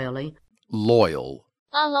Stuart loyally. Loyal.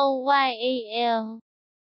 LOYAL.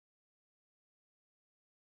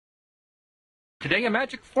 Today, a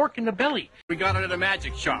magic fork in the belly. We got it at a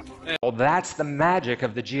magic shop. Well, that's the magic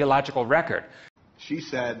of the geological record. She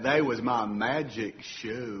said they was my magic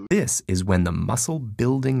shoe. This is when the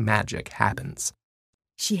muscle-building magic happens.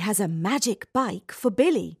 She has a magic bike for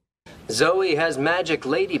Billy. Zoe has magic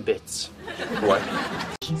lady bits. What?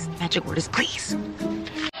 His magic word is please.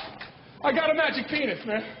 I got a magic penis,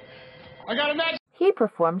 man. I got a magic... He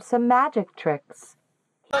performed some magic tricks.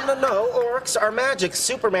 No, orcs are magic.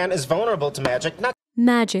 Superman is vulnerable to magic, not...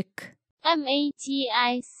 Magic.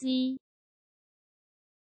 MAGIC.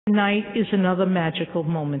 Tonight is another magical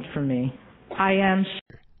moment for me. I am...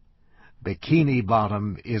 Bikini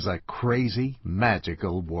Bottom is a crazy,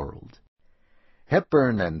 magical world.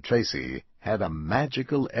 Hepburn and Tracy had a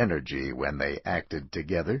magical energy when they acted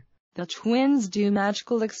together. The twins do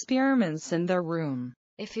magical experiments in their room.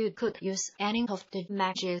 If you could use any of the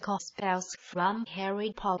magical spells from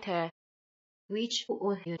Harry Potter, which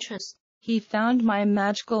would you choose? He found my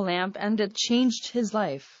magical lamp and it changed his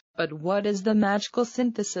life. But what is the magical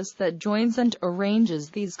synthesis that joins and arranges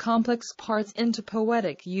these complex parts into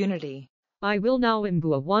poetic unity? I will now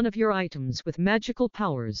imbue one of your items with magical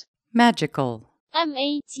powers. Magical.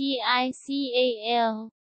 MAGICAL.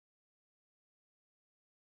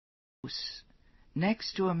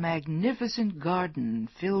 Next to a magnificent garden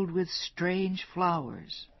filled with strange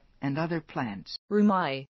flowers and other plants.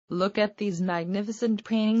 Rumai, look at these magnificent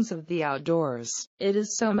paintings of the outdoors. It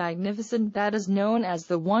is so magnificent that is known as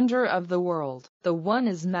the wonder of the world. The one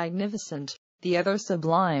is magnificent, the other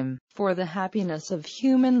sublime, for the happiness of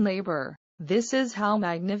human labor. This is how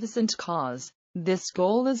magnificent cause. This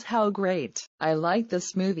goal is how great. I like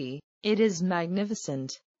this movie. It is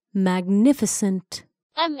magnificent. Magnificent.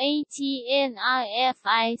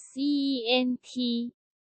 MATNIFICENT.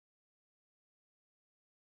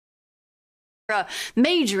 A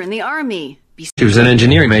major in the army. She was an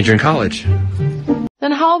engineering major in college.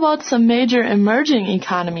 Then how about some major emerging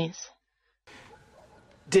economies?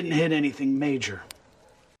 Didn't hit anything major.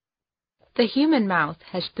 The human mouth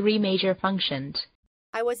has 3 major functions.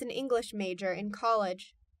 I was an English major in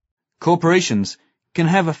college. Corporations can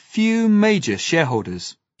have a few major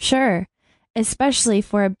shareholders. Sure, especially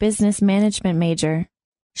for a business management major.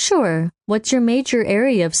 Sure. What's your major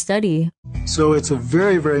area of study? So it's a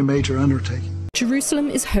very, very major undertaking. Jerusalem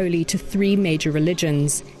is holy to 3 major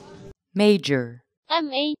religions. Major.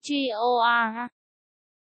 MAGOR.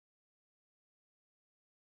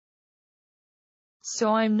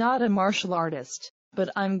 So I'm not a martial artist, but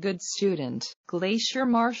I'm good student. Glacier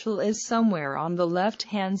Marshall is somewhere on the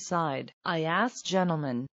left-hand side. I asked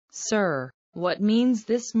gentleman, sir, what means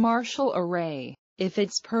this martial array? If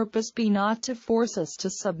its purpose be not to force us to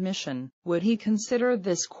submission, would he consider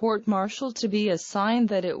this court-martial to be a sign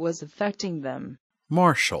that it was affecting them?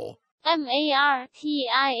 Martial. MARTIAL.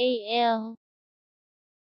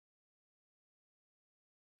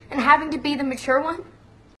 And having to be the mature one?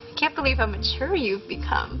 Can't believe how mature you've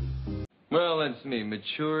become. Well, that's me,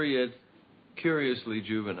 mature yet curiously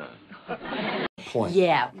juvenile.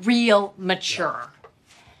 Yeah, real mature.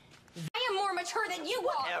 I am more mature than you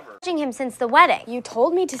are. Watching him since the wedding. You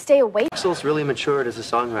told me to stay away. Axel's really matured as a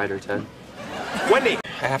songwriter, Ted. Wendy!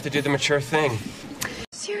 I have to do the mature thing.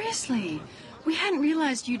 Seriously, we hadn't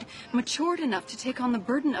realized you'd matured enough to take on the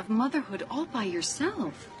burden of motherhood all by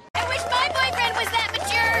yourself. I wish my boyfriend was that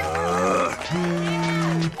mature.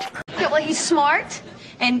 Yeah, well, he's smart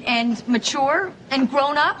and mature and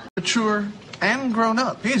grown up. Mature and grown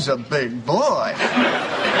up. He's a big boy.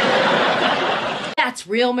 That's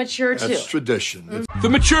real mature, too. That's tradition. The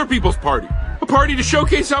Mature People's Party. A party to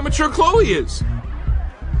showcase how mature Chloe is.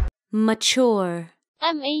 Mature.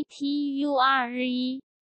 MATURE.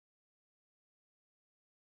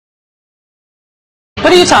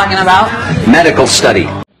 What are you talking about? Medical study.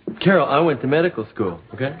 Carol, I went to medical school,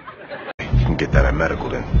 okay? You can get that at medical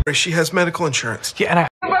then. She has medical insurance. Yeah, and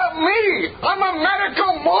What about me? I'm a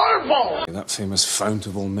medical marvel. That famous fount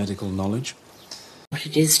of all medical knowledge. What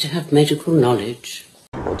it is to have medical knowledge.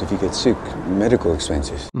 What if you get sick? Medical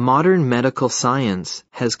expenses. Modern medical science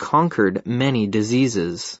has conquered many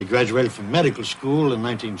diseases. He graduated from medical school in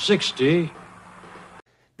 1960.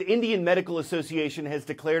 The Indian Medical Association has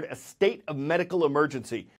declared a state of medical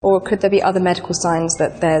emergency. Or could there be other medical signs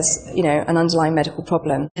that there's, an underlying medical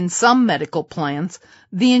problem? In some medical plans,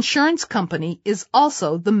 the insurance company is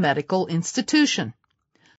also the medical institution.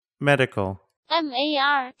 Medical.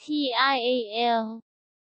 MARTIAL.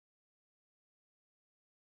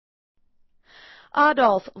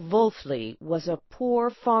 Adolf Wolfli was a poor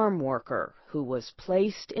farm worker who was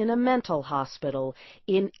placed in a mental hospital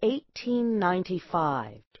in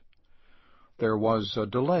 1895. There was a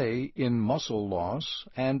delay in muscle loss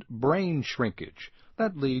and brain shrinkage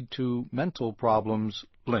that lead to mental problems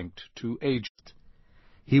linked to age.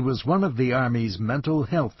 He was one of the Army's mental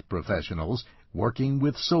health professionals working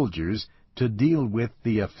with soldiers to deal with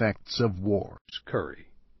the effects of war. Curry.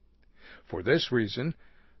 For this reason,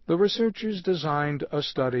 the researchers designed a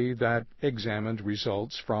study that examined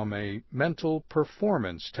results from a mental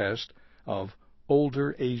performance test of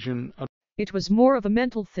older Asian adults. It was more of a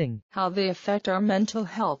mental thing. How they affect our mental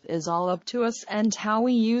health is all up to us and how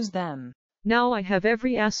we use them. Now I have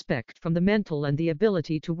every aspect from the mental and the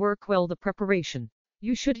ability to work well the preparation.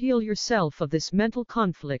 You should heal yourself of this mental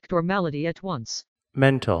conflict or malady at once.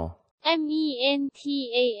 Mental.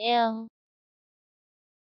 MENTAL.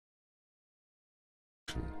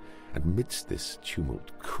 Amidst this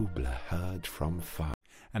tumult, Kubla heard from far.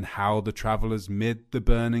 And how the travellers mid the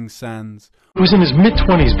burning sands. He was in his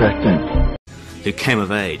mid-20s back then. Who came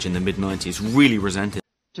of age in the mid-90s, really resented.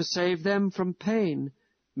 To save them from pain,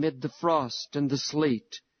 mid the frost and the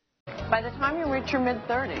sleet. By the time you reach your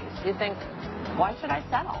mid-30s, you think, why should I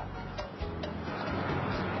settle?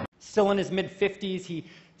 Still in his mid-50s, he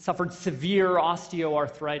suffered severe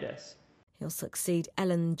osteoarthritis. He'll succeed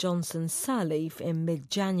Ellen Johnson Sirleaf in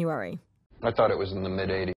mid-January. I thought it was in the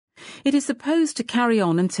mid-80s. It is supposed to carry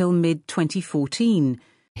on until mid-2014.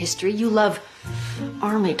 History, you love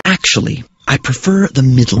Army. Actually, I prefer the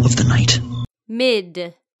middle of the night.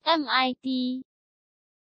 Mid. MID.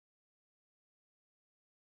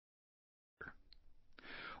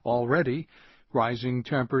 Already, rising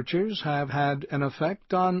temperatures have had an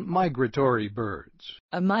effect on migratory birds.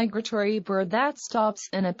 A migratory bird that stops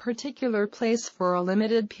in a particular place for a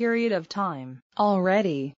limited period of time.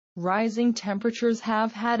 Already, rising temperatures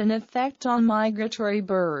have had an effect on migratory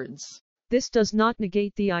birds. This does not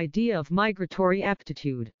negate the idea of migratory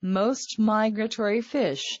aptitude. Most migratory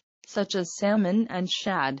fish, such as salmon and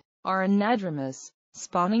shad, are anadromous,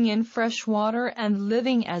 spawning in fresh water and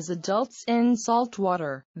living as adults in salt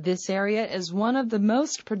water. This area is one of the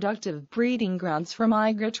most productive breeding grounds for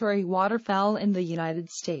migratory waterfowl in the United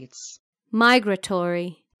States.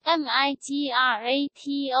 Migratory. MIGRATORY.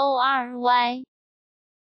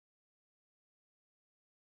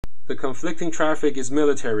 The conflicting traffic is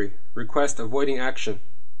military. Request avoiding action.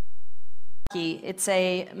 It's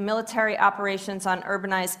a military operations on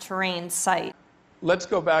urbanized terrain site. Let's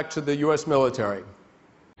go back to the U.S. military.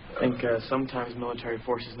 I think sometimes military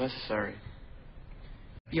force is necessary.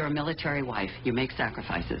 You're a military wife. You make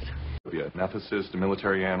sacrifices. Be an ethicist, a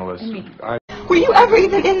military analyst. Were you ever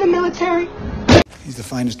even in the military? He's the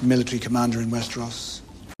finest military commander in Westeros.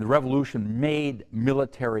 The revolution made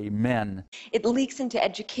military men. It leaks into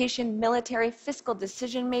education, military, fiscal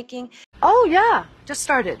decision-making. Oh, yeah. Just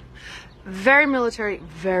started. Very military,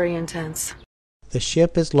 very intense. The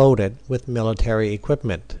ship is loaded with military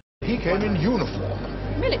equipment. He came in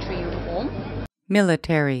uniform. Military uniform.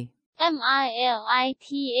 Military.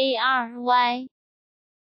 MILITARY.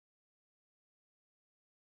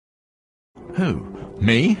 Who?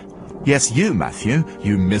 Me? Yes, you, Matthew,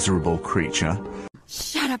 you miserable creature.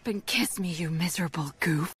 Shut up and kiss me, you miserable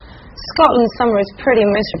goof. Scotland's summer is pretty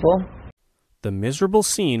miserable. The miserable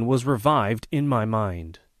scene was revived in my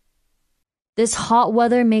mind. This hot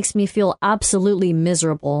weather makes me feel absolutely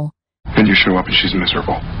miserable. And you show up and she's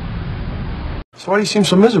miserable. So why do you seem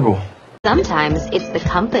so miserable? Sometimes it's the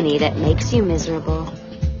company that makes you miserable.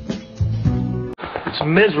 It's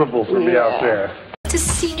miserable for me out there. It's a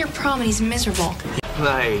senior prom and he's miserable.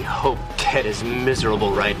 I hope Ted is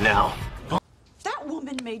miserable right now. That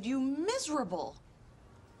woman made you miserable.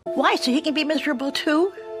 Why? So he can be miserable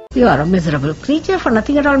too? You are a miserable creature for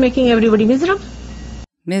nothing at all making everybody miserable.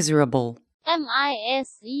 Miserable. MISERABLE.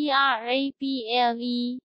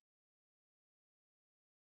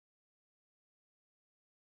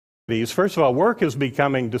 First of all, work is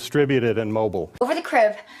becoming distributed and mobile. Over the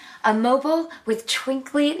crib, a mobile with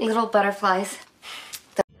twinkly little butterflies.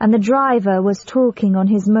 And the driver was talking on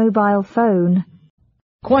his mobile phone.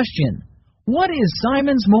 Question: what is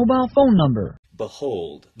Simon's mobile phone number?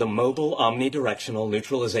 Behold, the mobile omnidirectional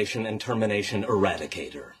neutralization and termination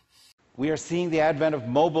eradicator. We are seeing the advent of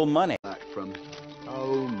mobile money. From,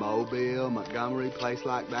 oh, Mobile, Montgomery, place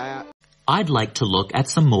like that. I'd like to look at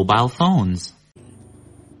some mobile phones.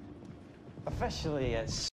 Officially,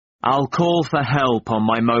 it's... I'll call for help on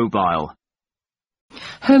my mobile.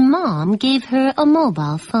 Her mom gave her a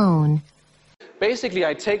mobile phone. Basically,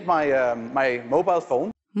 I take my my mobile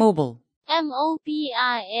phone. Mobile.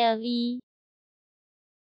 M-O-B-I-L-E.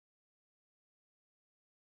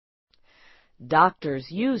 Doctors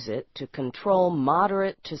use it to control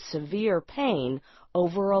moderate to severe pain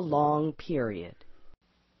over a long period.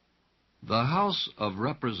 The House of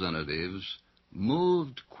Representatives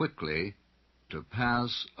moved quickly to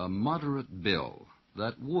pass a moderate bill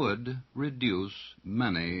that would reduce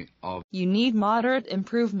many of... You need moderate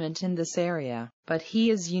improvement in this area, but he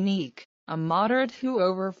is unique, a moderate who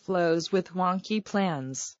overflows with wonky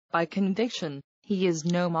plans. By conviction, he is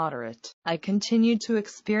no moderate. I continue to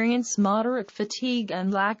experience moderate fatigue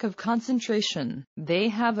and lack of concentration. They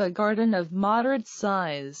have a garden of moderate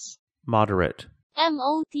size. Moderate.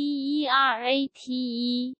 M-O-D-E-R-A-T-E.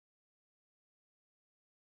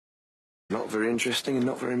 Not very interesting and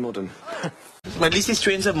not very modern. At least these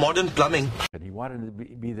trains have modern plumbing. And he wanted to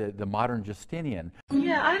be the modern Justinian.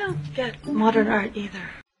 Yeah, I don't get modern art either.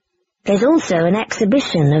 There's also an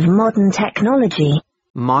exhibition of modern technology.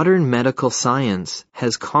 Modern medical science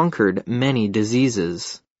has conquered many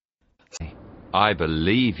diseases. I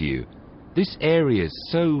believe you. This area is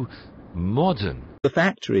so modern. The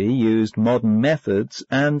factory used modern methods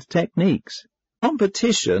and techniques.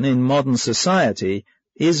 Competition in modern society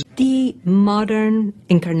is the modern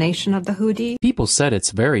incarnation of the hoodie. People said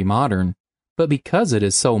it's very modern, but because it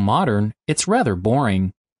is so modern, it's rather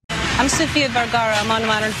boring. I'm Sofia Vergara. I'm on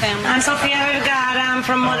Modern Family. I'm Sofia Vergara. I'm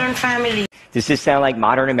from Modern Family. Does this sound like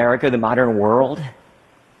modern America, the modern world?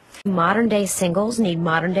 Modern-day singles need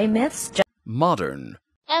modern-day myths. Modern.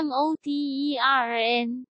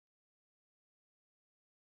 M-O-D-E-R-N.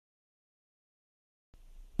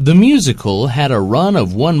 The musical had a run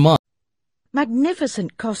of 1 month.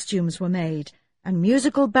 Magnificent costumes were made, and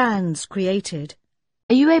musical bands created.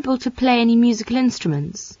 Are you able to play any musical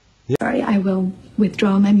instruments? Sorry, I will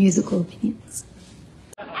withdraw my musical opinions.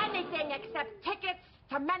 Anything except tickets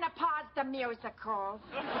to Menopause the Musical.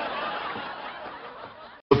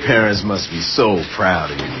 Your parents must be so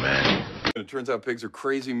proud of you, man. It turns out pigs are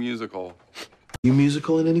crazy musical. You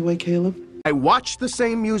musical in any way, Caleb? I watched the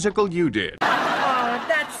same musical you did. Oh,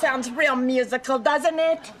 that sounds real musical, doesn't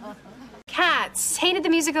it? Cats. Hated the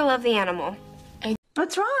musical, love the animal.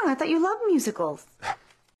 What's wrong? I thought you loved musicals.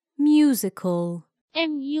 Musical.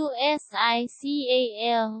 M-U-S-I-C-A-L.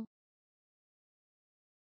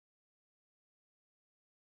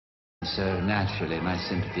 So naturally, my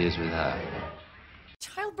sympathy is with her.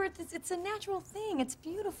 Childbirth, it's a natural thing. It's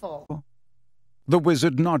beautiful. The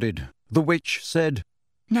wizard nodded. The witch said,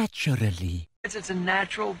 naturally. It's a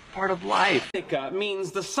natural part of life. It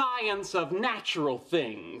means the science of natural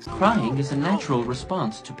things. Crying is a natural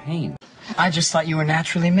response to pain. I just thought you were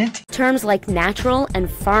naturally mint. Terms like natural and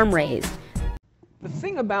farm-raised. The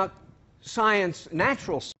thing about science,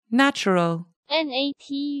 natural. Natural.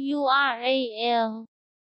 N-A-T-U-R-A-L.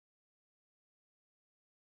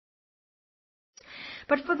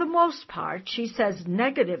 But for the most part, she says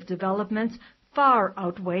negative developments far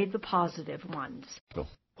outweigh the positive ones.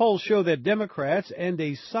 Polls show that Democrats and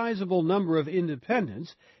a sizable number of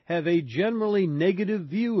independents have a generally negative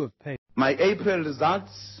view of pain. My April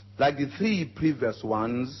results, like the 3 previous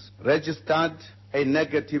ones, registered a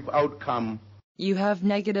negative outcome. You have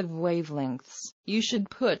negative wavelengths. You should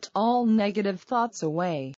put all negative thoughts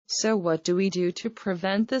away. So what do we do to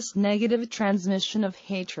prevent this negative transmission of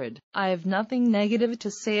hatred? I have nothing negative to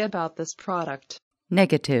say about this product.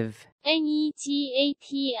 Negative. N-E-G-A-T-I-V-E.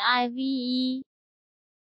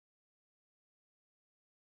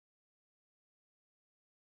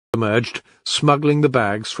 Emerged, smuggling the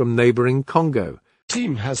bags from neighboring Congo. The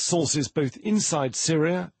team has sources both inside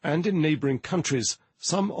Syria and in neighboring countries,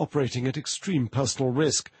 some operating at extreme personal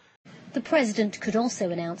risk. The president could also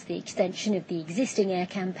announce the extension of the existing air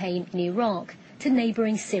campaign in Iraq to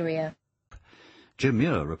neighboring Syria. Jim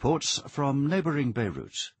Muir reports from neighboring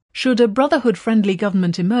Beirut. Should a Brotherhood-friendly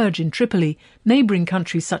government emerge in Tripoli, neighboring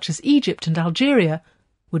countries such as Egypt and Algeria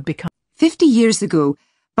would become... 50 years ago,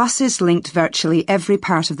 buses linked virtually every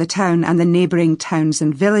part of the town and the neighbouring towns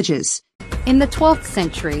and villages. In the 12th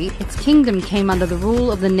century, its kingdom came under the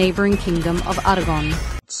rule of the neighbouring kingdom of Aragon.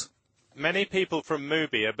 Many people from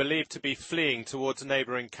Mubi are believed to be fleeing towards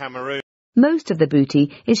neighbouring Cameroon. Most of the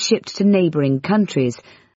booty is shipped to neighbouring countries.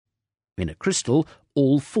 In a crystal,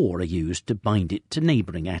 all 4 are used to bind it to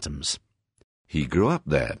neighbouring atoms. He grew up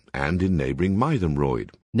there and in neighbouring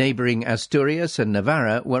Mythenroyd. Neighbouring Asturias and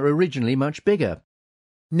Navarra were originally much bigger.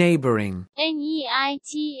 Neighboring. Neitbourint.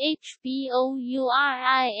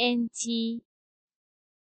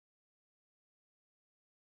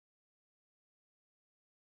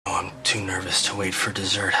 Oh, I'm too nervous to wait for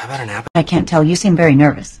dessert. How about an apple? I can't tell. You seem very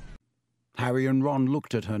nervous. Harry and Ron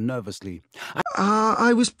looked at her nervously.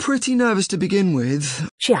 I was pretty nervous to begin with.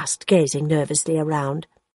 Just gazing nervously around.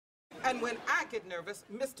 And when I get nervous,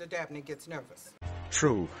 Mr. Dabney gets nervous.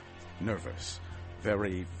 True. Nervous.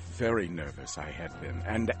 Very, very nervous I had been,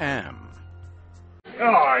 and am. Oh,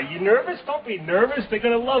 are you nervous? Don't be nervous. They're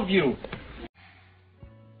going to love you.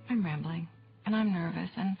 I'm rambling, and I'm nervous,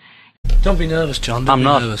 and... Don't be nervous, John. I'm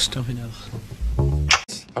not. Nervous. Don't be nervous.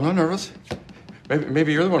 I'm not nervous.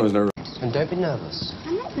 Maybe you're the one who's nervous. And don't be nervous.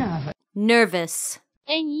 I'm not nervous. Nervous.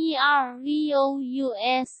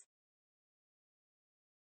 Nervous.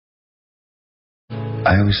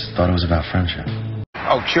 I always thought it was about friendship.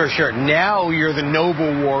 Oh, sure. Now you're the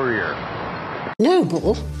noble warrior.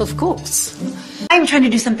 Noble, of course. I'm trying to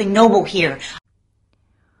do something noble here.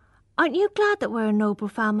 Aren't you glad that we're a noble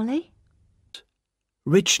family?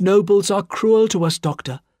 Rich nobles are cruel to us,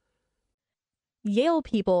 Doctor. Yale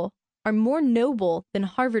people are more noble than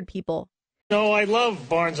Harvard people. No, I love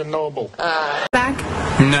Barnes & Noble. Back?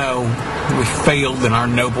 No, we failed in our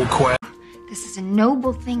noble quest. This is a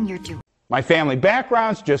noble thing you're doing. My family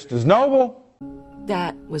background's just as noble.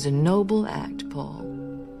 That was a noble act, Paul.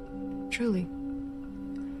 Truly.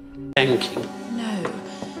 Thank you. No,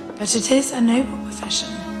 but it is a noble profession.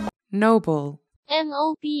 Noble.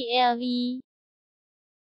 Noble.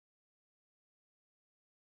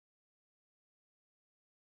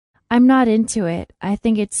 I'm not into it. I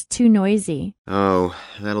think it's too noisy. Oh,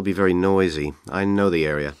 that'll be very noisy. I know the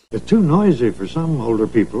area. It's too noisy for some older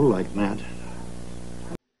people like Matt.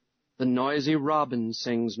 The noisy robin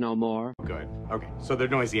sings no more. Good. Okay, so they're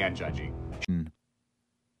noisy and judgy.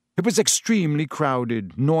 It was extremely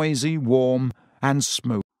crowded, noisy, warm, and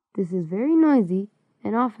smoky. This is very noisy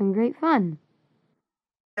and often great fun.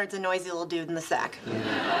 There's a noisy little dude in the sack.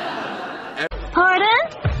 Pardon?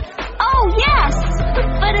 Oh, yes,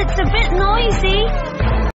 but it's a bit noisy.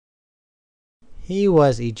 He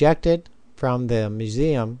was ejected from the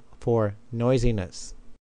museum for noisiness.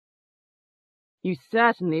 You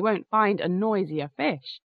certainly won't find a noisier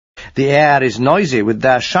fish. The air is noisy with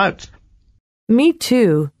their shouts. Me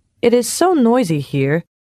too. It is so noisy here.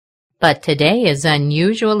 But today is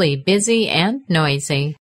unusually busy and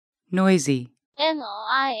noisy. Noisy.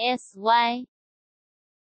 Noisy.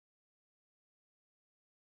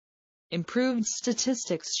 Improved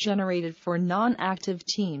statistics generated for non-active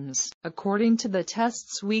teams. According to the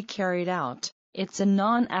tests we carried out, it's a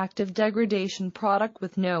non-active degradation product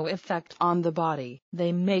with no effect on the body.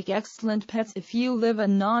 They make excellent pets if you live a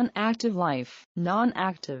non-active life.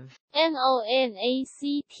 Non-active.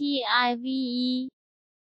 Nonactive.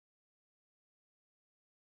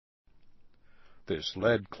 This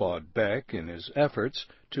led Claude Beck in his efforts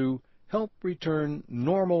to help return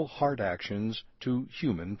normal heart actions to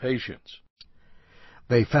human patients.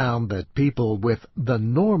 They found that people with the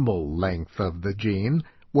normal length of the gene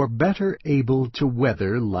were better able to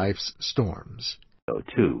weather life's storms.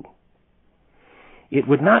 Too. It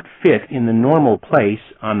would not fit in the normal place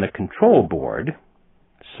on the control board,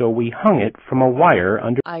 so we hung it from a wire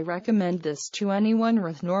under. I recommend this to anyone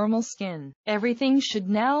with normal skin. Everything should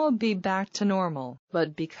now be back to normal,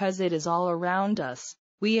 but because it is all around us,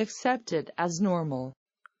 we accept it as normal.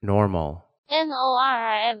 Normal.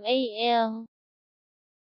 Normal.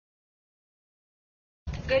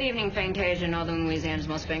 Good evening, Fantasia, Northern Louisiana's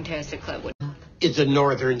most fantastic club. Is a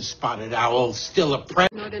northern spotted owl still a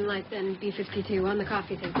pet? Northern Lights and B-52 on the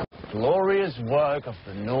coffee table. Glorious work of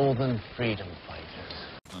the Northern Freedom Fighters.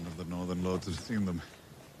 None of the Northern Lords have seen them.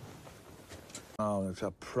 Oh, it's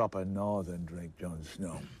a proper Northern drink, Jon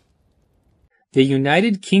Snow. The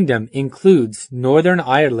United Kingdom includes Northern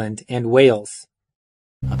Ireland and Wales.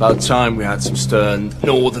 About time we had some stern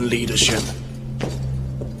Northern leadership.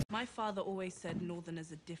 My father always said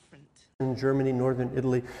Northerners are different. In Germany, Northern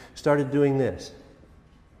Italy started doing this.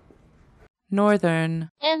 Northern.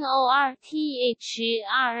 Northern.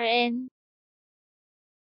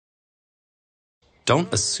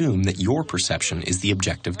 Don't assume that your perception is the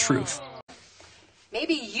objective truth.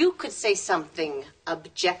 Maybe you could say something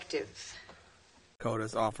objective.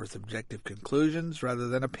 CODIS offers objective conclusions rather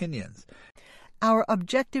than opinions. Our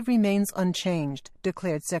objective remains unchanged,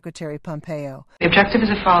 declared Secretary Pompeo. The objective is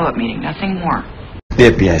a follow-up meeting, nothing more.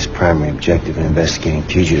 The FBI's primary objective in investigating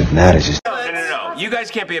fugitive matters is... No. You guys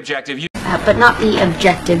can't be objective. But not the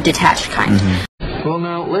objective detached kind. Well,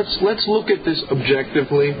 now, let's look at this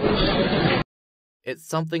objectively. It's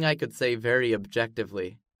something I could say very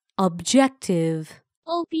objectively. Objective.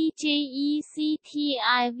 objective.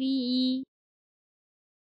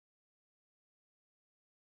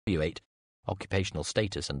 Evaluate occupational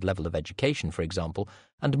status and level of education, for example,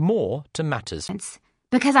 and more to matters.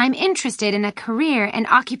 Because I'm interested in a career in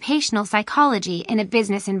occupational psychology in a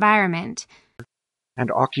business environment.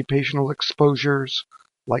 And occupational exposures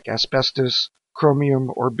like asbestos,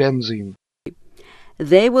 chromium, or benzene.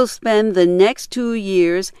 They will spend the next 2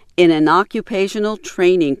 years in an occupational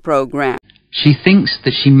training program. She thinks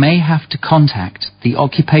that she may have to contact the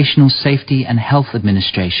Occupational Safety and Health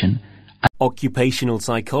Administration. Occupational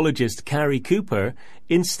psychologist Carrie Cooper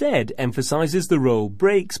instead emphasizes the role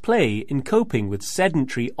breaks play in coping with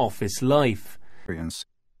sedentary office life.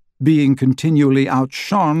 Being continually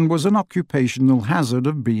outshone was an occupational hazard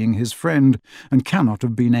of being his friend, and cannot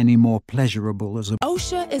have been any more pleasurable as a...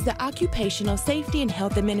 OSHA is the Occupational Safety and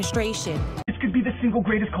Health Administration. This could be the single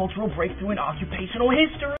greatest cultural breakthrough in occupational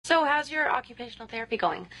history. So how's your occupational therapy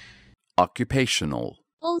going? Occupational.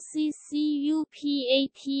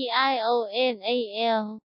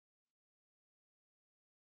 OCCUPATIONAL.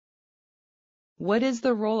 What is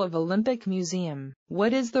the role of Olympic Museum?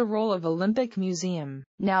 What is the role of Olympic Museum?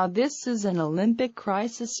 Now this is an Olympic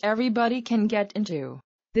crisis everybody can get into.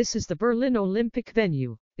 This is the Berlin Olympic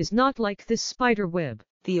venue. Is not like this spider web.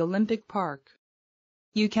 The Olympic Park.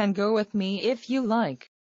 You can go with me if you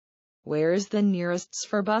like. Where is the nearest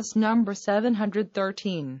for bus number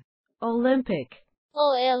 713? Olympic.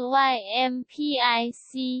 OLYMPIC.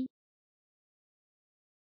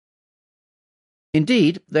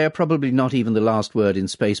 Indeed, they are probably not even the last word in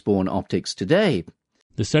spaceborne optics today.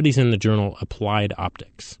 The studies in the journal Applied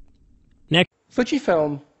Optics. Next.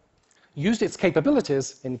 Fujifilm used its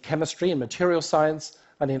capabilities in chemistry and material science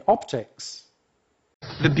and in optics.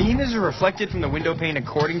 The beam is reflected from the window pane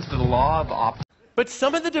according to the law of optics. But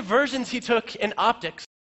some of the diversions he took in optics.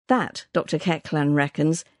 That, Dr. Keklan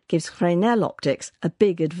reckons, gives Fresnel optics a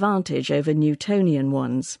big advantage over Newtonian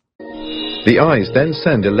ones. The eyes then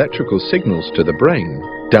send electrical signals to the brain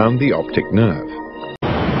down the optic nerve.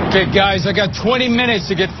 Okay, guys, I got 20 minutes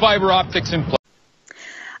to get fiber optics in place.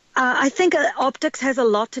 I think optics has a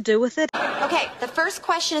lot to do with it. Okay, the first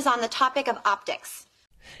question is on the topic of optics.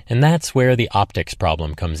 And that's where the optics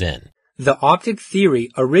problem comes in. The optic theory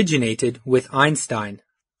originated with Einstein.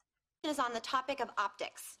 Is on the topic of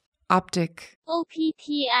optics. Optic.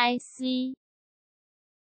 OPTIC.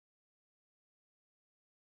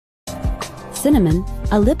 Cinnamon,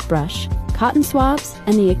 a lip brush, cotton swabs,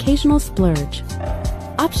 and the occasional splurge.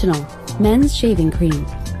 Optional, men's shaving cream.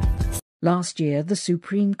 Last year, the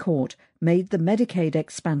Supreme Court made the Medicaid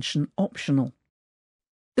expansion optional.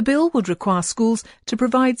 The bill would require schools to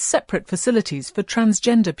provide separate facilities for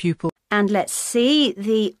transgender pupils. And let's see,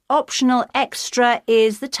 the optional extra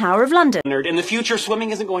is the Tower of London. In the future,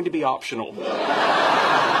 swimming isn't going to be optional.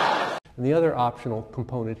 And the other optional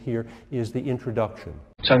component here is the introduction.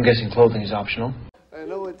 So I'm guessing clothing is optional. I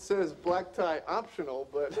know it says black tie optional,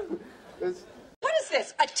 but it's... What is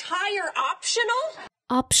this? A tire optional?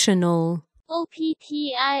 Optional.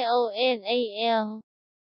 OPTIONAL.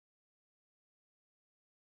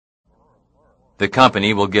 The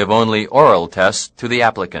company will give only oral tests to the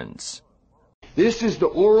applicants. This is the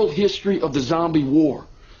oral history of the zombie war.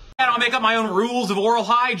 I'll make up my own rules of oral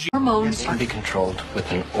hygiene. Hormones can be controlled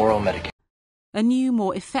with an oral medication. A new,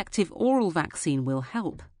 more effective oral vaccine will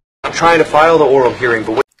help. I'm trying to file the oral hearing,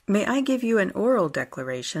 but... May I give you an oral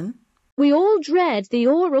declaration? We all dread the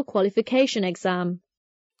oral qualification exam.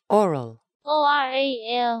 Oral.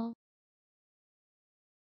 ORAL.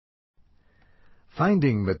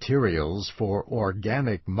 Finding materials for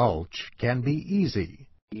organic mulch can be easy.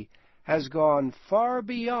 Has gone far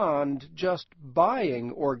beyond just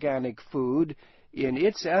buying organic food in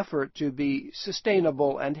its effort to be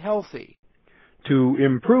sustainable and healthy. To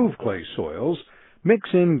improve clay soils, mix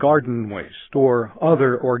in garden waste or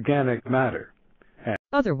other organic matter.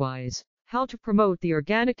 Otherwise, how to promote the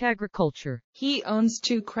organic agriculture? He owns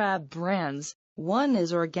 2 crab brands. One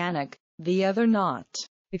is organic, the other not.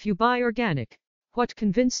 If you buy organic, what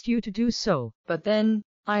convinced you to do so? But then,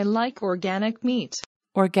 I like organic meat.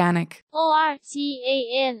 Organic.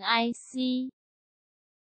 ORGANIC.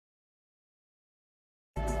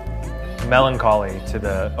 Melancholy to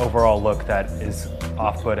the overall look that is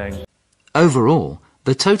off-putting. Overall,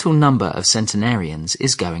 the total number of centenarians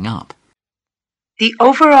is going up. The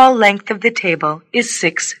overall length of the table is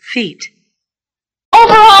 6 feet.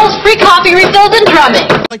 Overalls, free coffee refills, and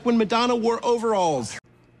drumming. Like when Madonna wore overalls.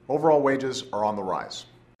 Overall wages are on the rise.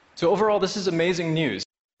 So overall, this is amazing news.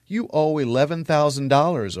 You owe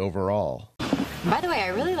 $11,000 overall. By the way, I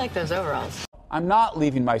really like those overalls. I'm not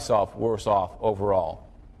leaving myself worse off overall.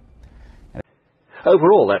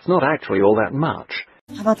 Overall, that's not actually all that much.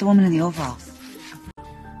 How about the woman in the overalls?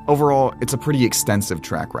 Overall, it's a pretty extensive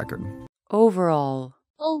track record. Overall.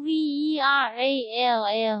 overall.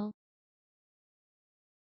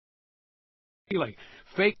 Like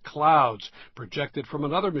fake clouds projected from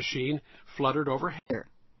another machine fluttered overhead.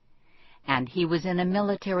 And he was in a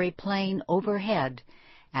military plane overhead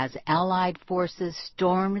as Allied forces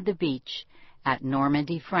stormed the beach at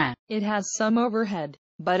Normandy, France. It has some overhead,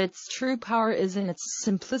 but its true power is in its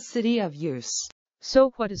simplicity of use.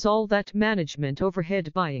 So what is all that management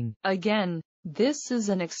overhead buying? Again, this is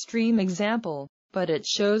an extreme example, but it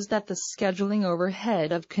shows that the scheduling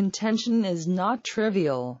overhead of contention is not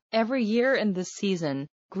trivial. Every year in the season,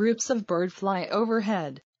 groups of birds fly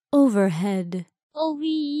overhead. Overhead.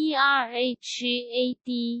 overhead.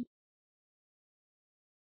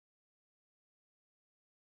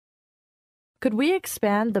 Could we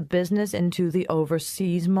expand the business into the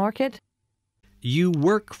overseas market? You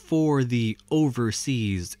work for the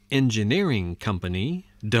overseas engineering company,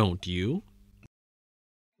 don't you?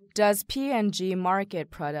 Does P&G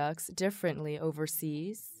market products differently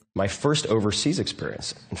overseas? My first overseas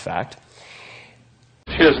experience, in fact.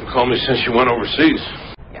 She hasn't called me since she went overseas.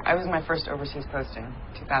 Yeah, I was my first overseas posting,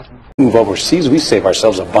 2000. Move overseas, we save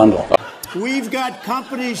ourselves a bundle. We've got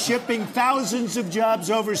companies shipping thousands of jobs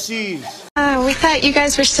overseas. We thought you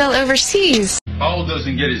guys were still overseas. Paul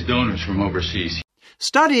doesn't get his donors from overseas.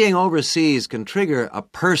 Studying overseas can trigger a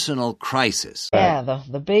personal crisis. Yeah,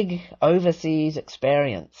 the big overseas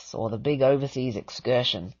experience, or the big overseas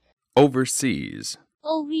excursion. Overseas.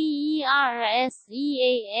 overseas.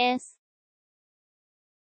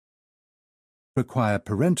 Require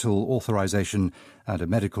parental authorization and a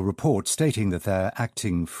medical report stating that they're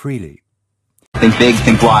acting freely. Think big,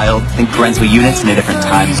 think wild, think parental units in a different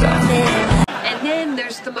time zone. And then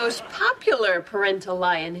there's the most popular parental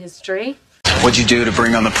lie in history. What'd you do to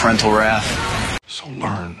bring on the parental wrath? So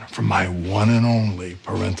learn from my one and only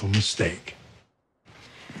parental mistake.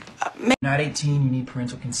 Not 18, you need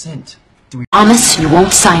parental consent. Promise you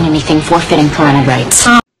won't sign anything forfeiting parental rights.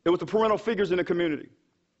 It was the parental figures in the community.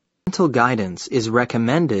 Parental guidance is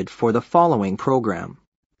recommended for the following program.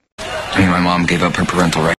 I mean, my mom gave up her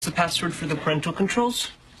parental rights. The password for the parental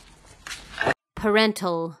controls?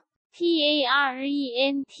 Parental.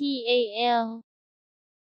 parental.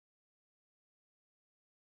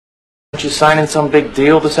 Aren't you signing some big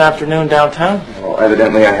deal this afternoon downtown? Well,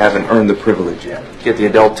 evidently I haven't earned the privilege yet. Get the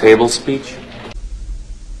adult table speech?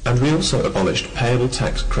 And we also abolished payable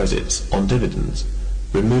tax credits on dividends,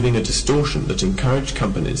 removing a distortion that encouraged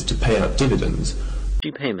companies to pay out dividends.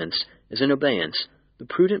 Payments is in abeyance. The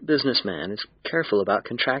prudent businessman is careful about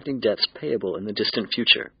contracting debts payable in the distant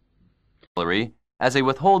future. As a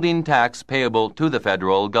withholding tax payable to the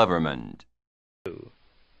federal government.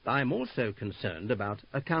 I'm also concerned about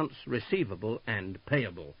accounts receivable and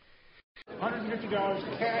payable.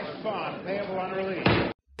 $150 cash bond payable on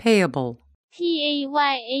release. Payable.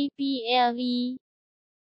 payable.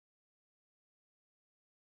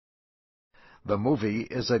 The movie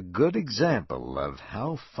is a good example of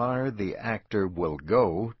how far the actor will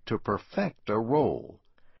go to perfect a role.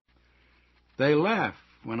 They laugh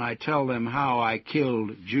when I tell them how I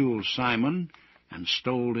killed Jules Simon and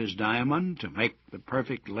stole his diamond to make the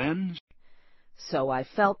perfect lens. So I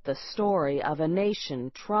felt the story of a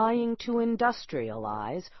nation trying to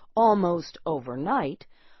industrialize almost overnight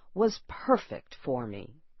was perfect for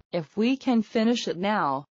me. If we can finish it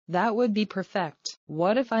now, that would be perfect.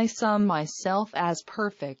 What if I saw myself as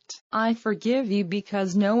perfect? I forgive you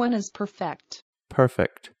because no one is perfect.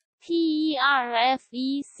 Perfect.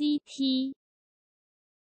 perfect.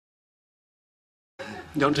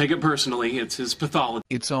 Don't take it personally, it's his pathology.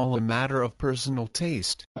 It's all a matter of personal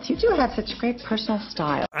taste. You do have such great personal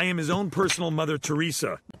style. I am his own personal Mother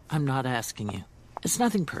Teresa. I'm not asking you. It's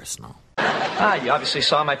nothing personal. Ah, you obviously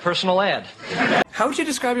saw my personal ad. How would you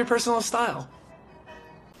describe your personal style?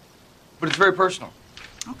 But it's very personal.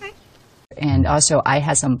 Okay. And also, I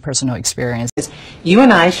had some personal experience. You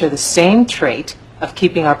and I share the same trait of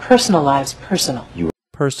keeping our personal lives personal.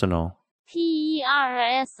 Personal.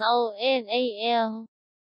 personal.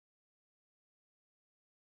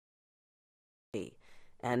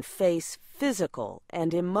 And face physical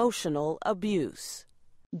and emotional abuse.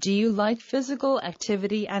 Do you like physical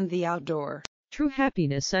activity and the outdoor? True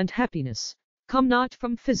happiness and happiness come not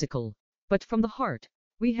from physical, but from the heart.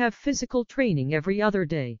 We have physical training every other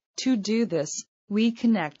day. To do this, we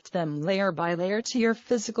connect them layer by layer to your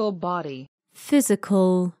physical body.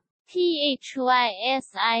 Physical. physical.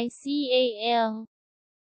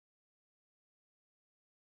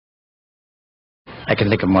 I can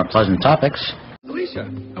think of more pleasant topics.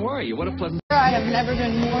 Alicia, how are you? What a pleasant... I have never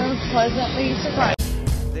been more pleasantly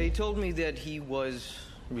surprised. They told me that he was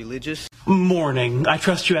religious. Morning. I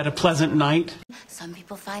trust you had a pleasant night. Some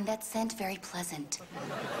people find that scent very pleasant.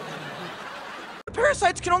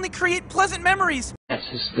 Parasites can only create pleasant memories. Yes,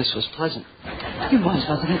 this was pleasant. It was,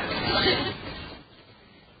 wasn't it?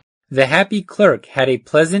 The happy clerk had a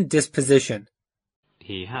pleasant disposition.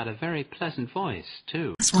 He had a very pleasant voice,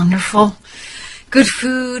 too. That's wonderful. Good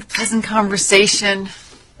food, pleasant conversation.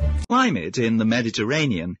 Climate in the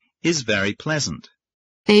Mediterranean is very pleasant.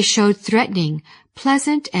 They showed threatening,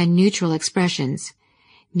 pleasant, and neutral expressions.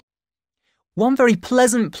 One very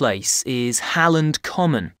pleasant place is Halland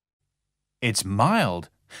Common. It's mild,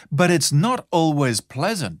 but it's not always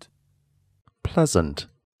pleasant. Pleasant.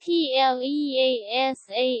 Pleasant.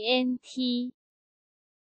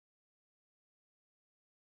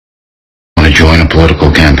 Want to join a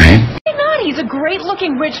political campaign? Why not? He's a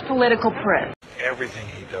great-looking, rich political prince. Everything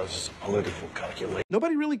he does is a political calculation.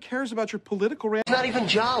 Nobody really cares about your political It's not even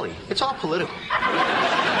jolly. It's all political.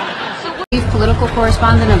 Chief political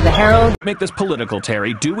correspondent of the Herald. Make this political,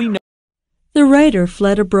 Terry. Do we know? The writer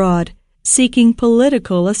fled abroad, seeking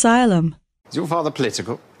political asylum. Is your father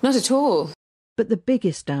political? Not at all. But the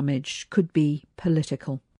biggest damage could be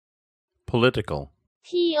political. Political.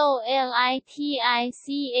 Political.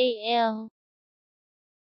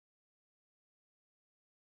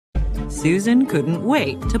 Susan couldn't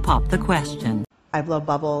wait to pop the question. I blow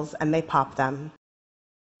bubbles and they pop them.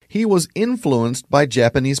 He was influenced by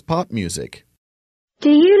Japanese pop music. Do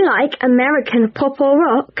you like American pop or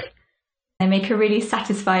rock? They make a really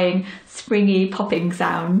satisfying, springy popping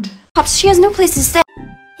sound. Pops, she has no place to stay.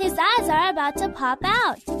 His eyes are about to pop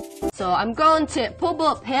out. So I'm going to pop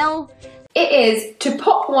uphill. It is to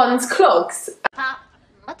pop one's clogs. Pop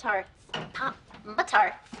my tarts. Pop my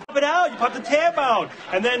tarts. Pop it out. You pop the tab out.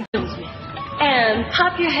 And then... And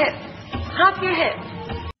pop your hip. Pop your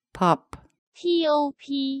hip. Pop.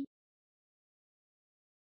 P-O-P.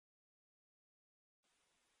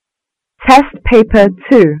 Test paper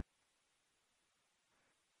 2.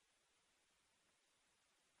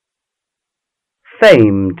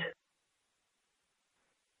 Famed.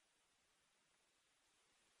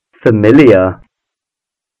 Familiar.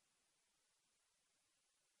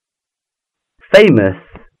 Famous.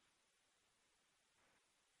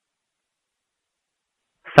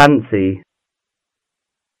 Fancy.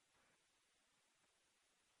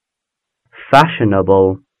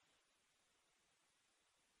 Fashionable.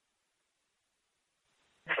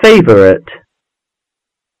 Favorite.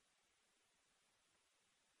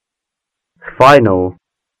 Final.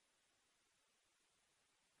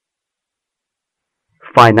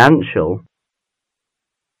 Financial.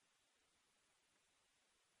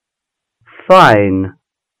 Fine.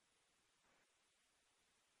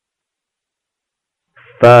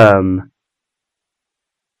 Firm.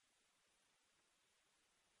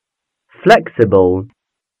 Flexible.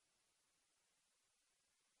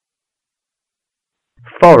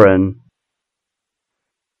 Foreign.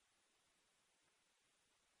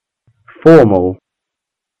 Formal.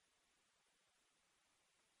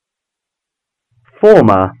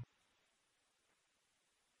 Former.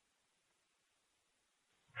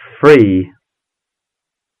 Free.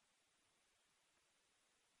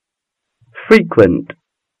 Frequent.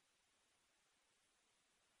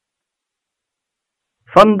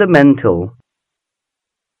 Fundamental.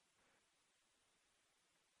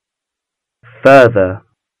 Further.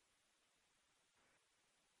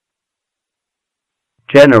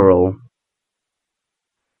 General.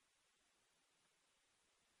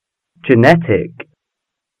 Genetic.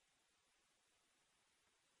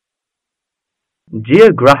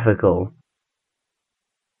 Geographical.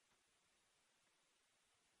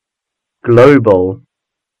 Global.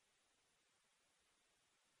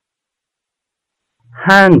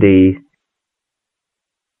 Handy.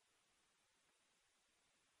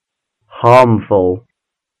 Harmful.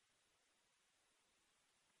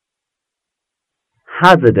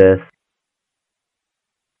 Hazardous.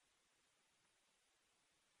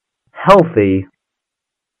 Healthy.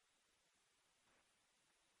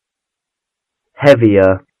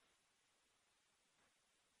 Heavier.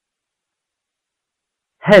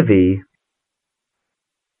 Heavy.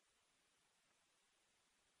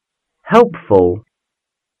 Helpful.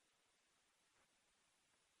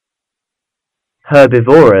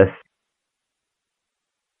 Herbivorous.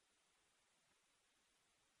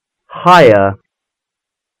 Higher.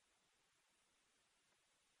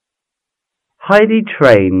 Highly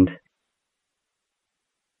trained.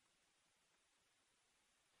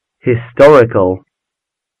 Historical.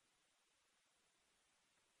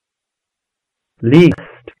 Least.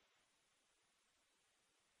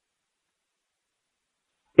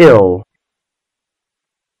 ill,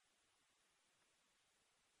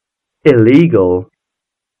 illegal,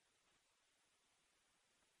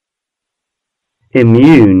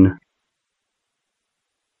 immune,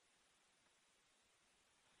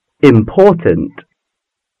 important,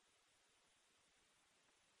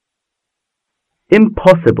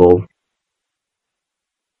 impossible,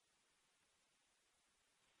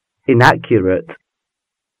 inaccurate,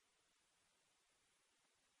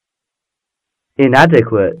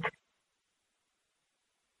 inadequate,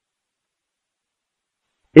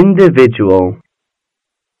 individual,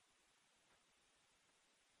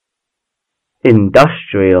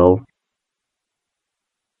 industrial,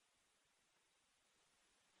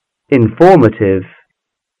 informative,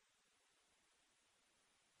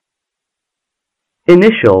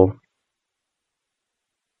 initial,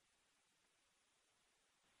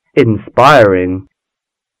 inspiring,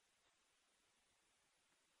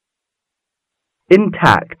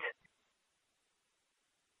 intact,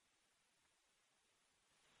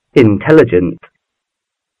 intelligent,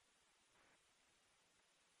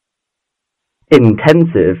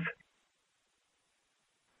 intensive,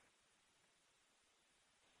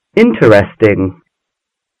 interesting,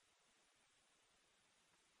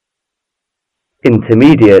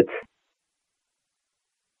 intermediate,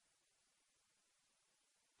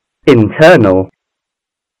 internal,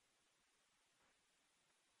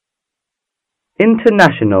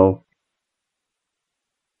 international,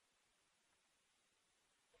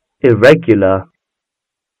 irregular,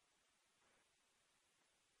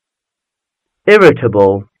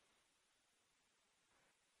 irritable,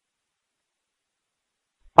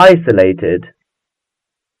 isolated,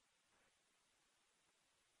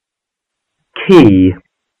 key,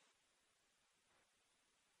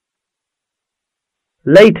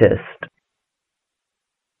 latest,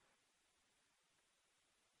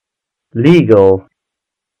 legal,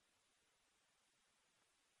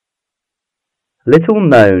 little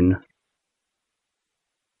known,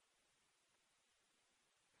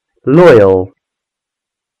 loyal,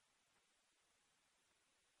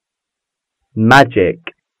 magic,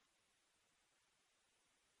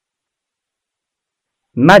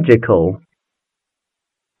 magical,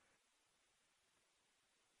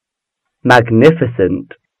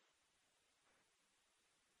 magnificent,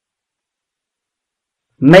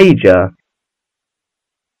 major,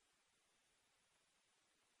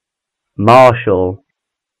 martial,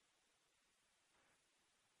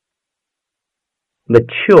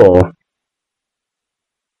 mature,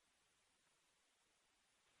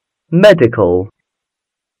 medical,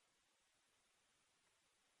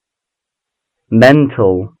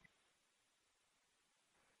 mental,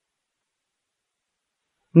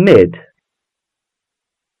 mid,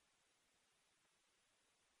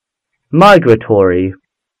 migratory,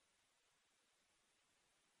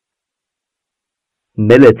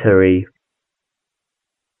 military,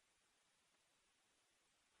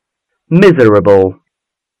 miserable,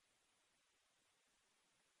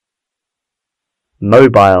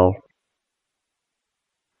 mobile,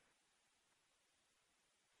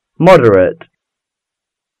 moderate,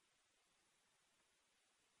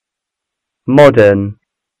 modern,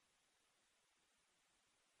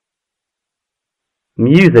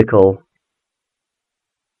 musical,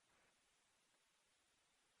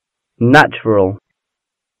 natural,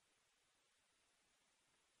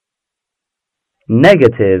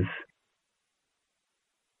 negative,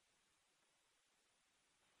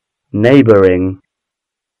 neighbouring,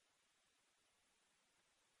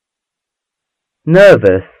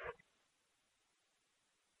 nervous,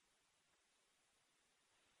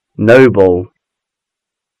 noble,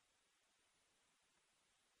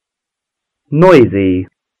 noisy,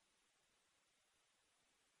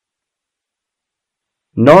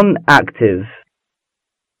 non-active,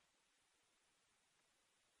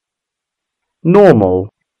 normal,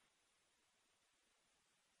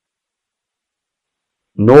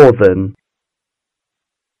 northern,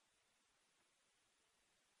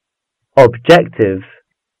 objective,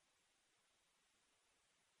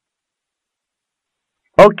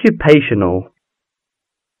 occupational,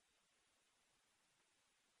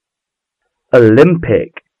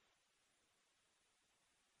 Olympic,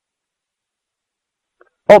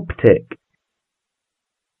 optic,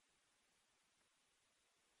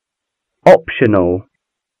 optional,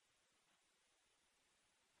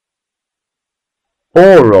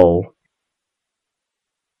 oral,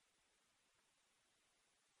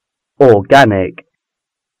 organic,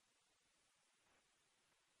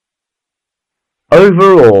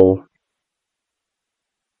 overall,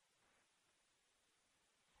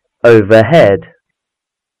 overhead,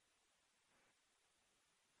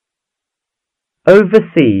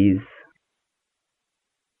 overseas,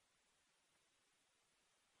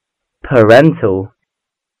 parental,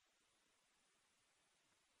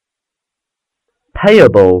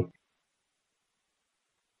 payable,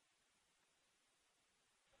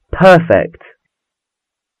 perfect,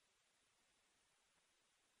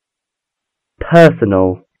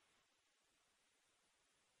 personal,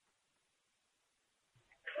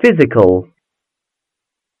 physical,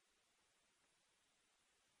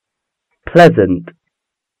 pleasant,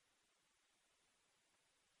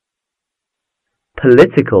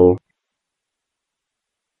 political,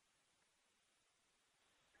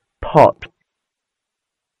 pot,